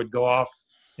timer would go off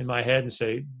in my head and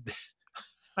say,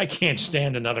 I can't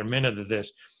stand another minute of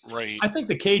this. Right. I think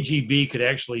the KGB could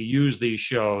actually use these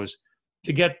shows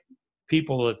to get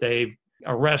people that they've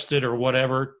arrested or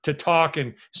whatever to talk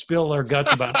and spill their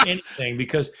guts about anything,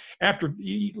 because after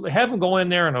you have them go in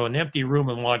there in an empty room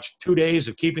and watch 2 days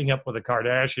of Keeping Up with the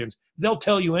Kardashians, they'll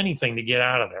tell you anything to get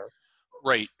out of there.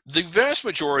 Right. The vast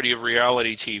majority of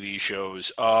reality TV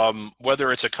shows,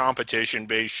 whether it's a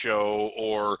competition-based show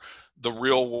or the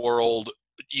real world,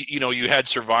 you had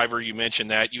Survivor, you mentioned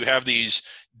that. You have these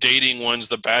dating ones,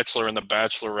 The Bachelor and The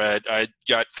Bachelorette. I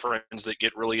got friends that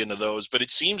get really into those, but it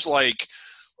seems like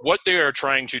what they are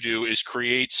trying to do is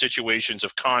create situations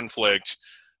of conflict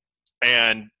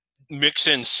and mix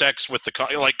in sex with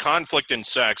like conflict and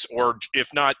sex, or if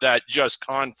not that, just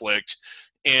conflict,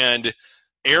 and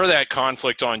air that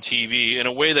conflict on TV in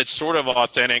a way that's sort of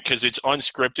authentic because it's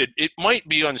unscripted. It might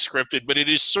be unscripted, but it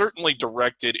is certainly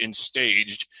directed and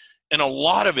staged. And a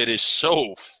lot of it is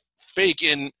so fake.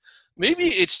 And maybe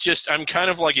it's just, I'm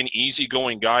kind of like an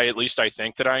easygoing guy, at least I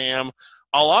think that I am.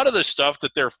 A lot of the stuff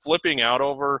that they're flipping out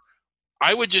over,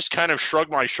 I would just kind of shrug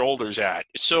my shoulders at.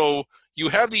 So you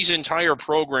have these entire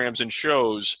programs and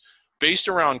shows based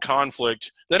around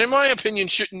conflict that, in my opinion,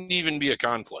 shouldn't even be a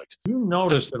conflict. You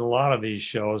notice in a lot of these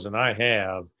shows, and I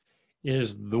have,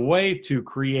 is the way to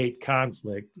create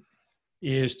conflict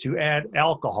is to add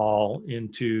alcohol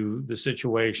into the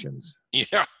situations.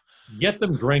 Yeah. Get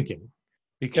them drinking.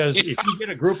 Because if you get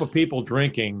a group of people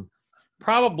drinking,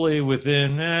 probably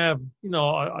within, a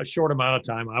short amount of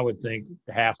time, I would think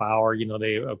a half hour,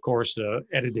 they, of course,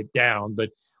 edit it down. But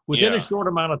within a short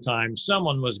amount of time,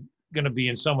 someone was going to be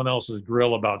in someone else's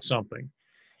grill about something.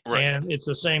 Right. And it's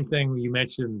the same thing. You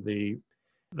mentioned the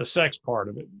sex part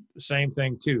of it. The same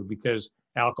thing, too, because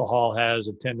alcohol has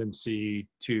a tendency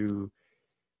to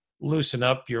loosen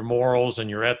up your morals and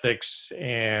your ethics.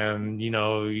 And, I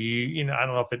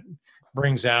don't know if it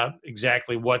brings out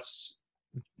exactly what's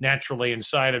naturally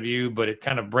inside of you, but it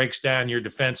kind of breaks down your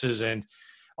defenses, and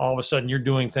all of a sudden you're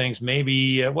doing things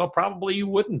maybe, probably you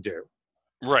wouldn't do.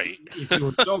 Right. If you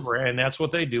were sober. And that's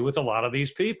what they do with a lot of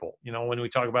these people. When we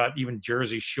talk about even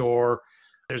Jersey Shore,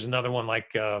 there's another one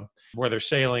like where they're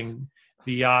sailing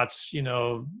the yachts,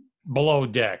 below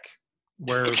deck,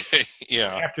 where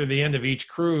after the end of each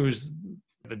cruise,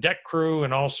 the deck crew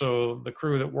and also the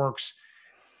crew that works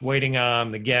waiting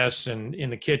on the guests and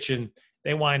in the kitchen,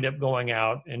 they wind up going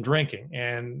out and drinking.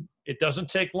 And it doesn't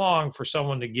take long for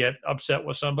someone to get upset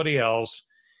with somebody else.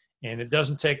 And it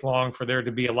doesn't take long for there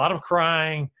to be a lot of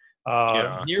crying,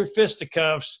 near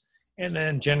fisticuffs, and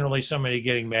then generally somebody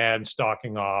getting mad and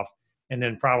stalking off. And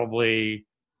then probably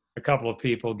a couple of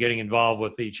people getting involved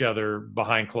with each other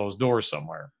behind closed doors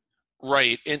somewhere.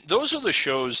 Right. And those are the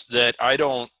shows that I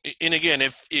don't, and again,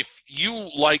 if you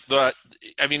like that,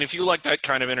 I mean, if you like that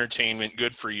kind of entertainment,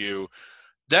 good for you.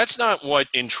 That's not what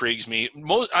intrigues me.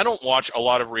 I don't watch a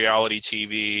lot of reality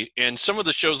TV, and some of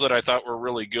the shows that I thought were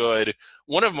really good,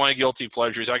 one of my guilty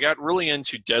pleasures, I got really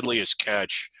into Deadliest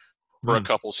Catch for a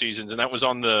couple seasons, and that was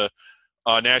on the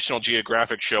National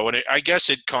Geographic show, and I guess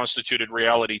it constituted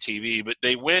reality TV, but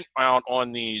they went out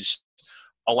on these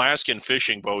Alaskan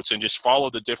fishing boats and just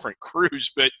followed the different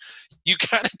crews, but you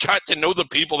kind of got to know the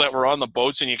people that were on the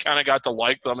boats, and you kind of got to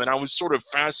like them, and I was sort of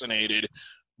fascinated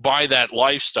by that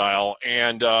lifestyle.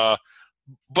 And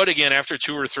but again, after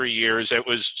 2 or 3 years, it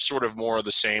was sort of more of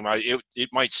the same. It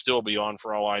might still be on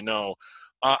for all I know.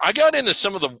 I got into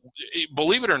some of the,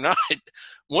 believe it or not,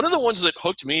 one of the ones that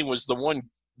hooked me was the one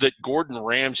that Gordon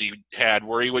Ramsay had,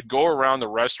 where he would go around the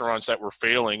restaurants that were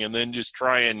failing and then just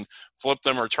try and flip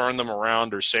them or turn them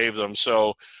around or save them.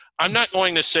 So I'm not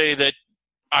going to say that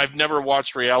I've never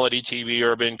watched reality TV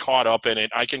or been caught up in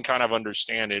it. I can kind of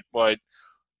understand it, but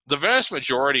the vast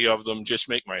majority of them just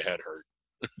make my head hurt.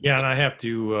 Yeah, and I have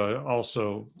to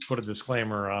also put a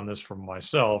disclaimer on this from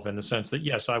myself in the sense that,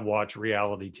 yes, I watch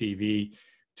reality TV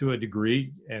to a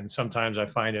degree, and sometimes I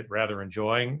find it rather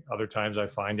enjoying. Other times I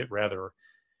find it rather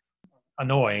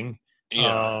annoying.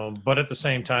 Yeah. But at the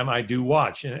same time, I do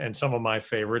watch, and some of my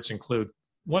favorites include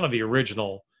one of the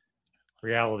original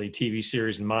reality TV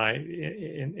series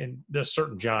in this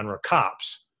certain genre,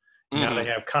 Cops. Now they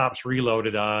have Cops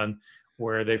Reloaded on,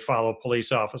 where they follow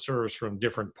police officers from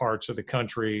different parts of the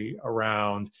country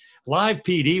around. Live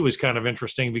PD was kind of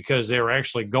interesting because they were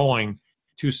actually going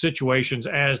to situations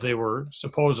as they were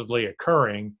supposedly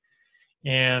occurring.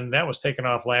 And that was taken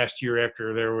off last year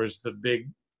after there was the big,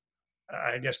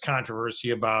 I guess,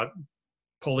 controversy about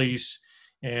police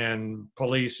and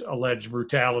police alleged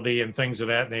brutality and things of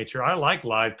that nature. I like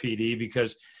Live PD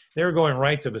because they were going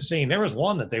right to the scene. There was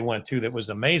one that they went to that was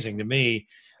amazing to me.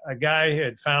 A guy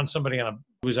had found somebody who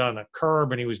was on a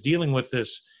curb, and he was dealing with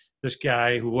this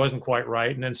guy who wasn't quite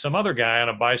right. And then some other guy on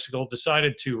a bicycle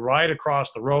decided to ride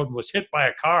across the road and was hit by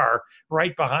a car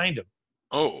right behind him.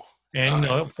 Oh.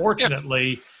 And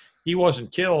fortunately, he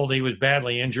wasn't killed. He was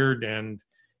badly injured, and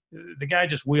the guy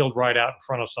just wheeled right out in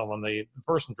front of someone. The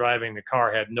person driving the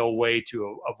car had no way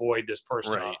to avoid this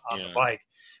person on the bike.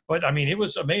 But, I mean, it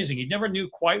was amazing. You never knew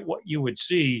quite what you would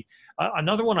see.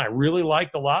 Another one I really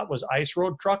liked a lot was Ice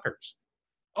Road Truckers.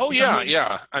 Oh,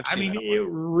 yeah, I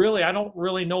don't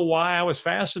really know why I was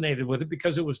fascinated with it,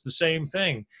 because it was the same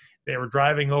thing. They were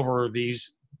driving over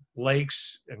these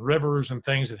lakes and rivers and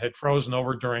things that had frozen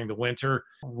over during the winter,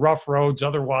 rough roads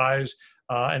otherwise,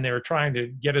 and they were trying to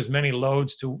get as many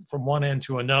loads from one end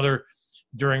to another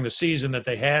during the season that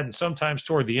they had. And sometimes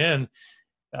toward the end,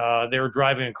 they were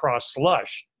driving across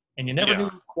slush, and you never knew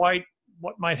quite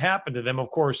what might happen to them. Of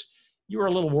course, you were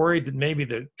a little worried that maybe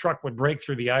the truck would break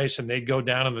through the ice and they'd go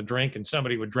down in the drink and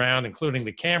somebody would drown, including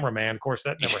the cameraman. Of course,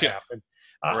 that never happened.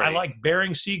 I like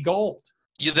Bering Sea Gold.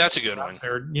 Yeah, that's a good one.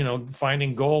 They're,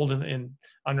 finding gold in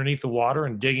underneath the water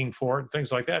and digging for it and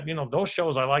things like that. Those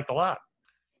shows I liked a lot.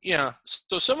 Yeah,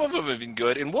 so some of them have been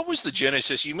good. And what was the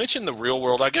genesis? You mentioned The Real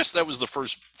World. I guess that was the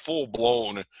first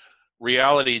full-blown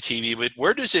reality TV, but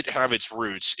where does it have its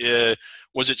roots?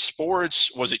 Was it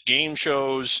sports? Was it game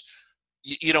shows?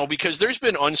 Because there's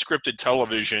been unscripted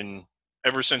television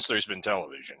ever since there's been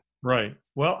television. Right.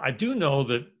 Well, I do know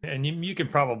that, and you can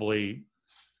probably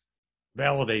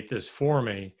validate this for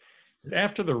me,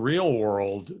 after The Real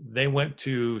World, they went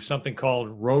to something called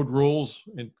Road Rules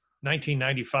in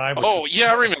 1995. Oh,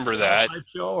 yeah, I remember that.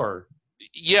 Show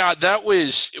Yeah, it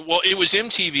was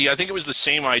MTV. I think it was the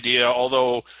same idea,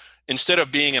 although instead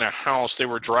of being in a house, they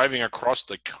were driving across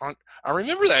the country. I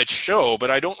remember that show, but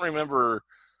I don't remember.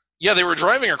 Yeah, they were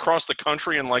driving across the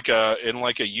country in like a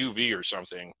UV or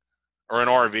something, or an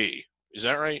RV. Is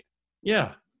that right?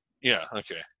 Yeah. Yeah.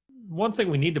 Okay. One thing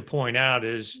we need to point out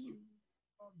is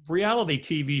reality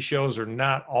TV shows are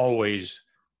not always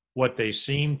what they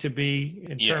seem to be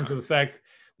in terms of the fact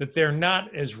that they're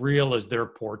not as real as they're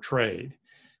portrayed.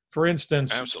 For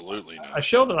instance, absolutely not. A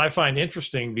show that I find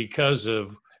interesting because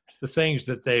of the things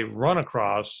that they run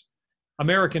across,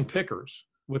 American Pickers,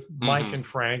 with Mike and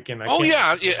Frank, and oh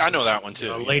yeah, I know that one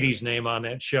too. A lady's name on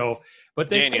that show, but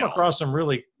they Danielle. come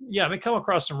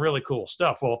across some really cool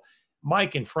stuff. Well,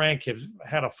 Mike and Frank have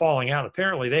had a falling out.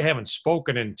 Apparently, they haven't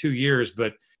spoken in 2 years,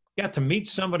 but got to meet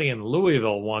somebody in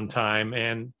Louisville one time,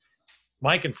 and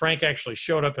Mike and Frank actually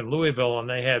showed up in Louisville, and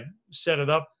they had set it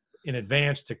up in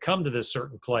advance to come to this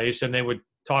certain place, and they would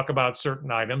talk about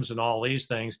certain items and all these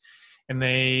things. And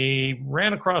they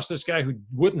ran across this guy who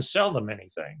wouldn't sell them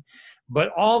anything. But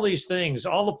all these things,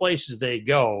 all the places they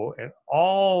go and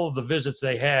all the visits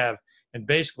they have, and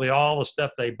basically all the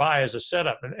stuff they buy is a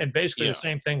setup. And basically the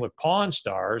same thing with Pawn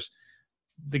Stars.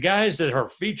 The guys that are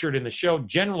featured in the show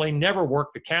generally never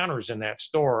work the counters in that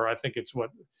store. I think it's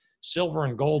silver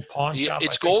and gold pawn shop.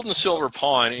 It's gold and silver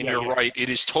pawn, and you're right. It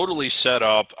is totally set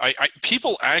up.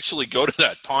 People actually go to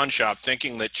that pawn shop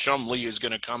thinking that Chum Lee is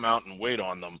going to come out and wait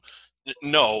on them.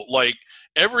 No, like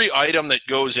every item that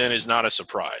goes in is not a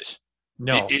surprise.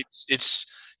 No, it's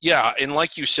and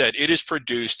like you said, it is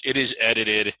produced, it is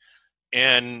edited,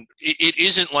 and it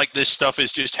isn't like this stuff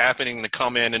is just happening to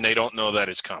come in and they don't know that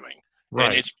it's coming. Right.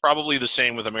 And it's probably the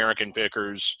same with American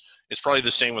Pickers. It's probably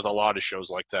the same with a lot of shows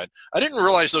like that. I didn't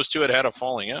realize those two had a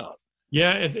falling out.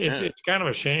 Yeah, it's kind of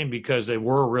a shame because they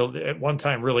were at one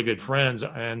time really good friends,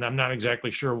 and I'm not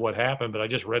exactly sure what happened, but I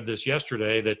just read this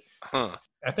yesterday that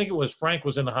I think it was Frank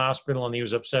was in the hospital and he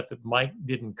was upset that Mike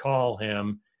didn't call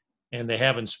him, and they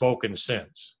haven't spoken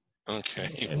since.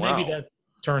 Okay, and maybe that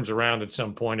turns around at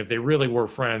some point. If they really were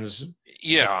friends,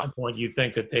 at some point you'd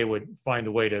think that they would find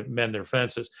a way to mend their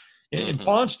fences. In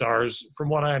Pawn Stars, from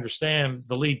what I understand,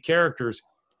 the lead characters,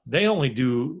 they only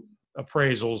do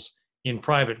appraisals in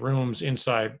private rooms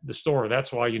inside the store.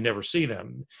 That's why you never see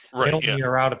them. They only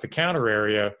are out at the counter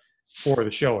area for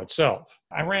the show itself.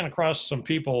 I ran across some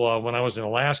people when I was in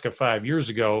Alaska 5 years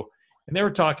ago, and they were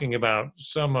talking about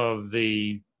some of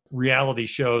the reality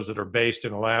shows that are based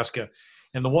in Alaska.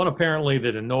 And the one apparently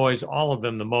that annoys all of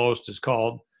them the most is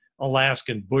called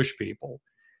Alaskan Bush People.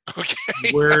 Okay,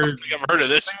 where I don't think I've heard of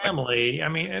this family. I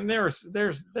mean, and there's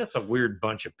that's a weird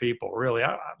bunch of people, really.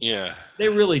 They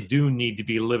really do need to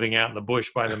be living out in the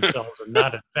bush by themselves and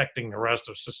not affecting the rest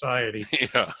of society.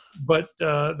 Yeah, but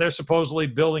they're supposedly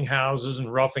building houses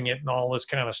and roughing it and all this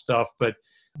kind of stuff. But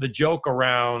the joke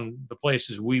around the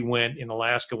places we went in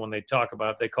Alaska, when they talk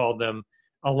about it, they called them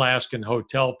Alaskan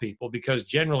hotel people, because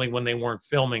generally when they weren't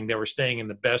filming, they were staying in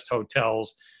the best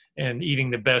hotels and eating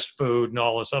the best food and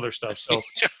all this other stuff. So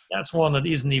that's one that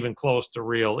isn't even close to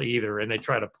real either, and they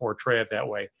try to portray it that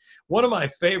way. One of my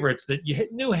favorites that you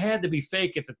knew had to be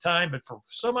fake at the time, but for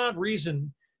some odd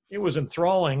reason it was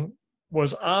enthralling,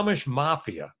 was Amish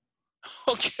Mafia.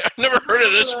 Okay, I've never heard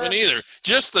of this one either.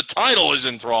 Just the title is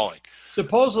enthralling.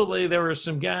 Supposedly there were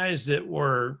some guys that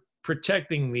were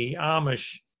protecting the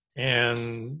Amish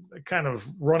and kind of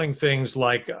running things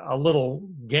like a little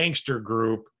gangster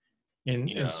group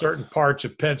in certain parts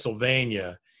of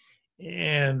Pennsylvania,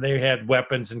 and they had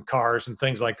weapons and cars and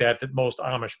things like that most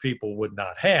Amish people would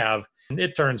not have. And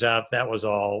it turns out that was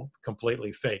all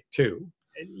completely fake too.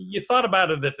 You thought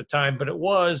about it at the time, but it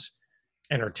was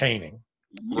entertaining.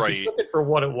 You took it for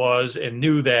what it was and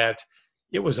knew that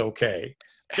it was okay.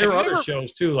 There are other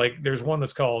shows too, like there's one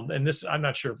that's called, and this, I'm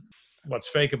not sure what's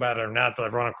fake about it or not, but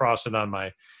I've run across it on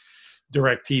my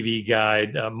DirecTV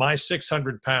guide, My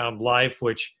 600 Pound Life,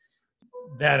 which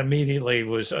that immediately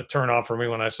was a turnoff for me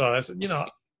when I saw that. I said,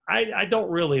 I don't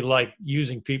really like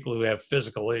using people who have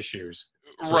physical issues.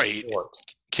 Right.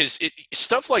 Because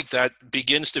stuff like that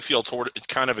begins to feel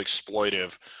kind of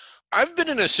exploitive. I've been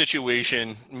in a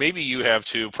situation, maybe you have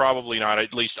too, probably not,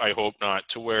 at least I hope not,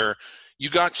 to where you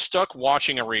got stuck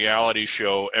watching a reality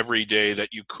show every day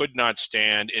that you could not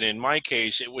stand. And in my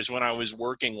case, it was when I was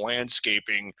working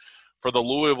landscaping for the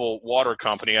Louisville Water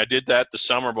Company. I did that the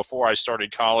summer before I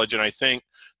started college, and I think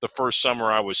the first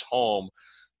summer I was home.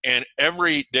 And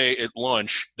every day at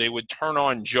lunch, they would turn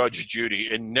on Judge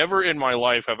Judy. And never in my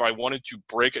life have I wanted to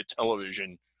break a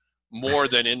television more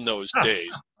than in those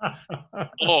days.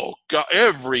 Oh, God,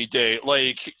 every day.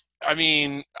 Like, I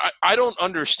mean, I don't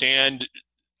understand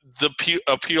the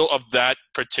appeal of that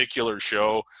particular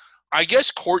show. I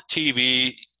guess Court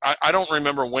TV, I don't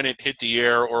remember when it hit the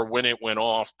air or when it went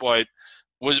off, but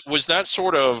was that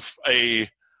sort of a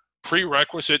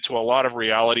prerequisite to a lot of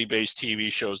reality-based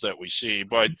TV shows that we see?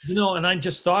 But and I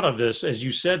just thought of this as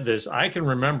you said this. I can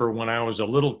remember when I was a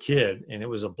little kid, and it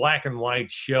was a black and white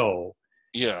show.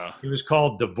 Yeah, it was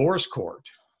called Divorce Court.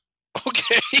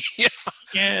 Okay, yeah.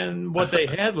 And what they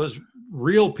had was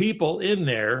real people in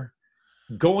there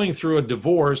going through a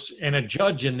divorce and a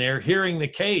judge in there hearing the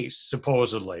case,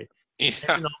 supposedly. Yeah.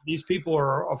 And, these people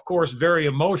are, of course, very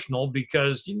emotional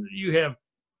because you have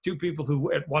two people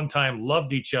who at one time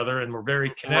loved each other and were very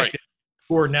connected, Right.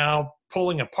 who are now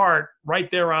pulling apart right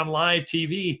there on live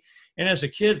TV. And as a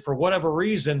kid, for whatever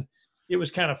reason, it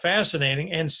was kind of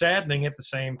fascinating and saddening at the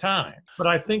same time. But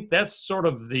I think that's sort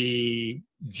of the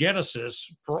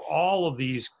genesis for all of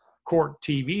these court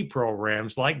TV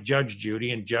programs like Judge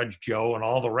Judy and Judge Joe and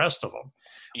all the rest of them,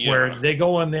 where Yeah. they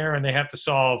go in there and they have to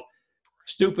solve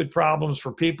stupid problems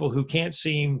for people who can't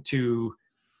seem to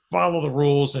follow the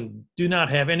rules and do not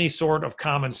have any sort of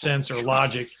common sense or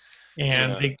logic.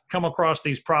 And Yeah. they come across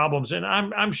these problems. And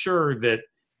I'm sure that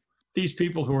these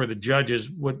people who are the judges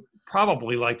would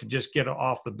probably like to just get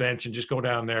off the bench and just go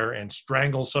down there and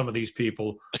strangle some of these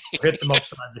people, or hit them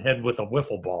upside the head with a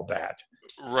wiffle ball bat.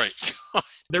 Right.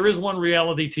 There is one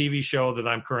reality TV show that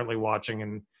I'm currently watching,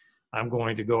 and I'm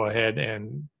going to go ahead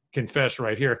and confess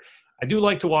right here. I do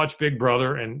like to watch Big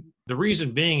Brother, and the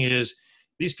reason being is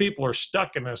these people are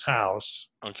stuck in this house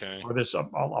Okay. or this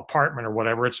apartment or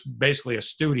whatever. It's basically a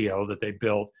studio that they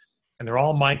built, and they're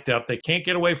all mic'd up. They can't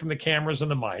get away from the cameras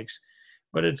and the mics,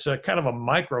 but it's a kind of a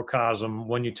microcosm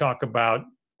when you talk about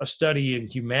a study in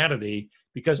humanity,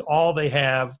 because all they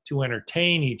have to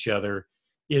entertain each other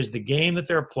is the game that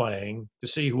they're playing to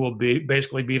see who will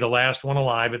basically be the last one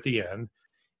alive at the end,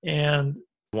 and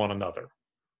one another.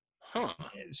 Huh.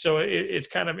 So it's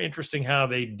kind of interesting how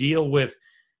they deal with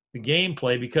the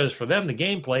gameplay, because for them, the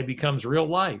gameplay becomes real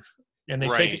life, and they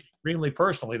take it Right. extremely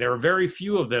personally. There are very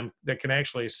few of them that can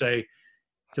actually say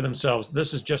to themselves,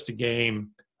 this is just a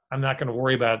game. I'm not going to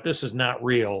worry about it. This is not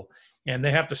real. And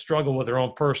they have to struggle with their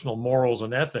own personal morals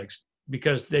and ethics,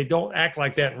 because they don't act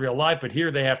like that in real life. But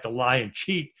here they have to lie and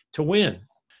cheat to win.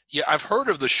 Yeah, I've heard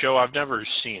of the show. I've never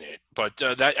seen it, but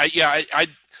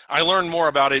I learned more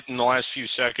about it in the last few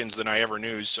seconds than I ever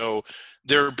knew. So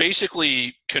they're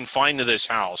basically confined to this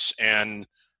house, and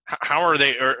how are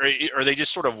they? Are they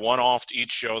just sort of one-off to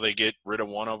each show? They get rid of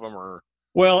one of them, or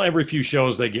Well, every few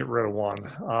shows they get rid of one.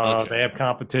 Okay. They have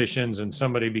competitions, and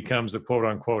somebody becomes the quote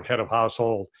unquote head of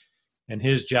household, and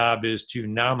his job is to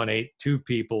nominate two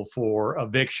people for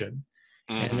eviction.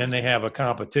 And then they have a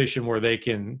competition where they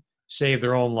can save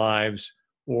their own lives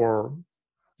or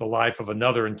the life of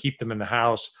another and keep them in the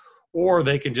house, or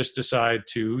they can just decide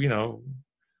to,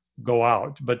 go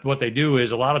out. But what they do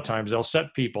is a lot of times they'll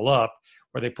set people up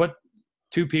where they put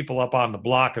two people up on the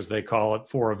block, as they call it,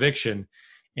 for eviction.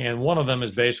 And one of them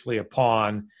is basically a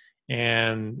pawn.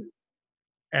 And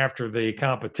after the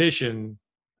competition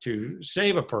to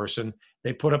save a person,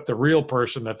 they put up the real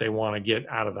person that they want to get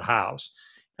out of the house.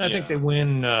 And I think they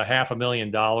win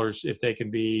 $500,000 if they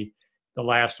can be the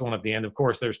last one at the end. Of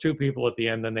course, there's two people at the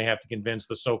end. Then they have to convince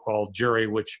the so-called jury,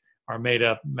 which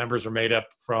members are made up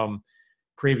from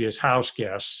previous house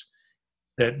guests,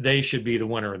 that they should be the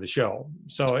winner of the show.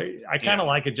 So I kind of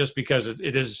like it just because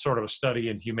it is sort of a study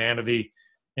in humanity,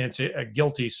 and it's a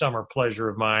guilty summer pleasure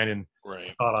of mine, and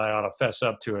I thought I ought to fess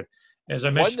up to it. As I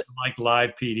mentioned, I like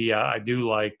live PD. I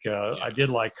did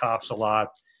like Cops a lot.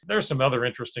 There's some other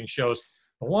interesting shows.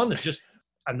 The one that just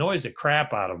annoys the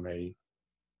crap out of me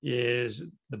is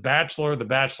The Bachelor, The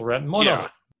Bachelorette, and one other,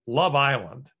 Love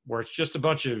Island, where it's just a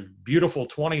bunch of beautiful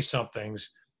 20-somethings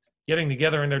getting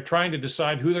together, and they're trying to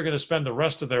decide who they're going to spend the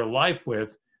rest of their life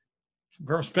with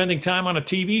from spending time on a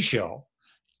TV show.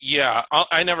 Yeah,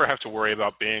 I never have to worry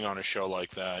about being on a show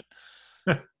like that.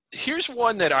 Here's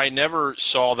one that I never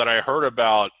saw that I heard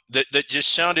about that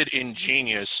just sounded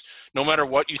ingenious. No matter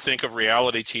what you think of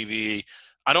reality TV,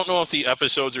 I don't know if the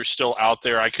episodes are still out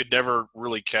there. I could never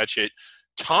really catch it.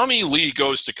 Tommy Lee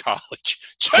Goes to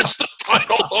College. Just the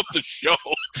title of the show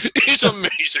is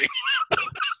amazing.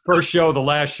 First show, the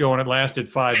last show, and it lasted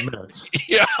 5 minutes.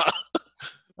 Yeah.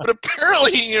 But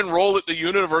apparently he enrolled at the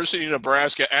University of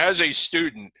Nebraska as a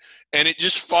student, and it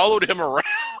just followed him around.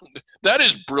 That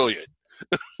is brilliant.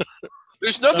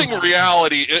 There's nothing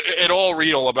reality at all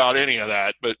real about any of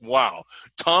that, but wow.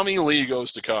 Tommy Lee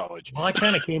Goes to College. Well, I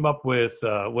kind of came up with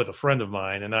a friend of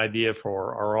mine an idea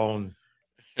for our own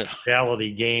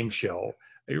reality game show.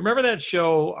 You remember that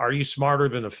show, Are You Smarter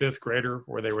Than a Fifth Grader,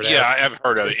 where they would ask I've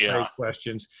heard of it,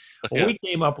 questions? Well, we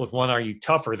came up with one, Are You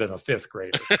Tougher Than a Fifth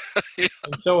Grader?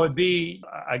 And so it'd be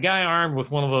a guy armed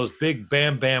with one of those big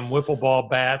Bam Bam wiffle ball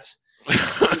bats,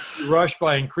 rushed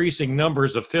by increasing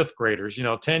numbers of fifth graders,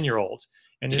 10-year-olds.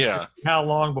 And how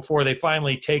long before they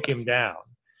finally take him down.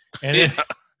 And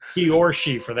he or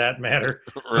she, for that matter.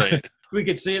 Right. We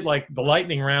could see it like the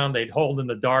lightning round they'd hold in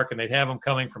the dark, and they'd have them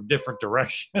coming from different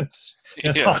directions.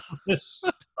 All this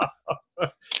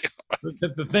stuff.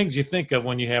 The things you think of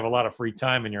when you have a lot of free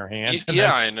time in your hands.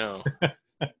 Yeah, I know.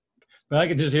 But I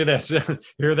could just hear that.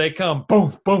 Here they come.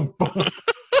 Boom, boom, boom.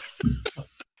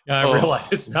 I realize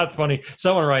it's not funny.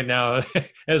 Someone right now,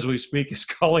 as we speak, is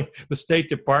calling the State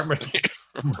Department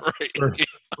for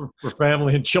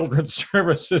Family and Children's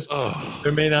Services.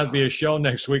 There may not be a show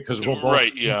next week because we'll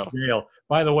both be in jail.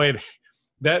 By the way,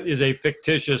 that is a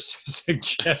fictitious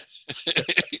suggestion.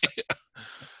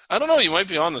 I don't know. You might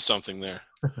be on to something there.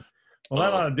 Well,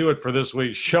 that ought to do it for this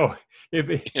week's show. If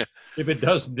it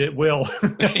doesn't, it will.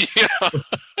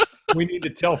 We need to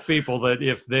tell people that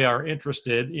if they are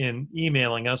interested in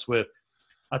emailing us with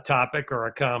a topic or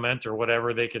a comment or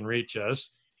whatever, they can reach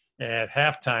us at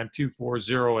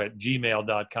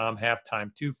halftime240@gmail.com,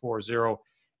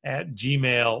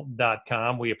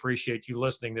 halftime240@gmail.com. We appreciate you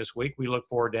listening this week. We look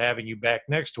forward to having you back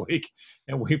next week,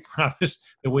 and we promise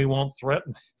that we won't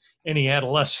threaten any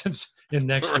adolescents in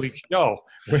next week's show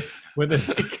with any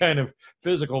kind of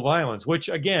physical violence, which,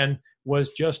 again, was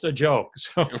just a joke.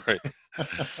 So,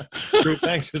 Drew,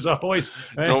 thanks as always.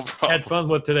 No problem. Had fun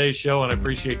with today's show, and I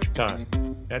appreciate your time.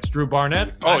 That's Drew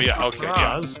Barnett. Oh, yeah. Okay.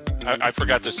 Yeah. I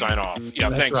forgot to sign off. Yeah.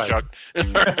 That's thanks, right. Chuck. All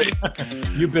right.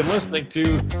 You've been listening to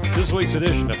this week's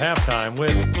edition of Halftime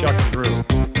with Chuck and Drew.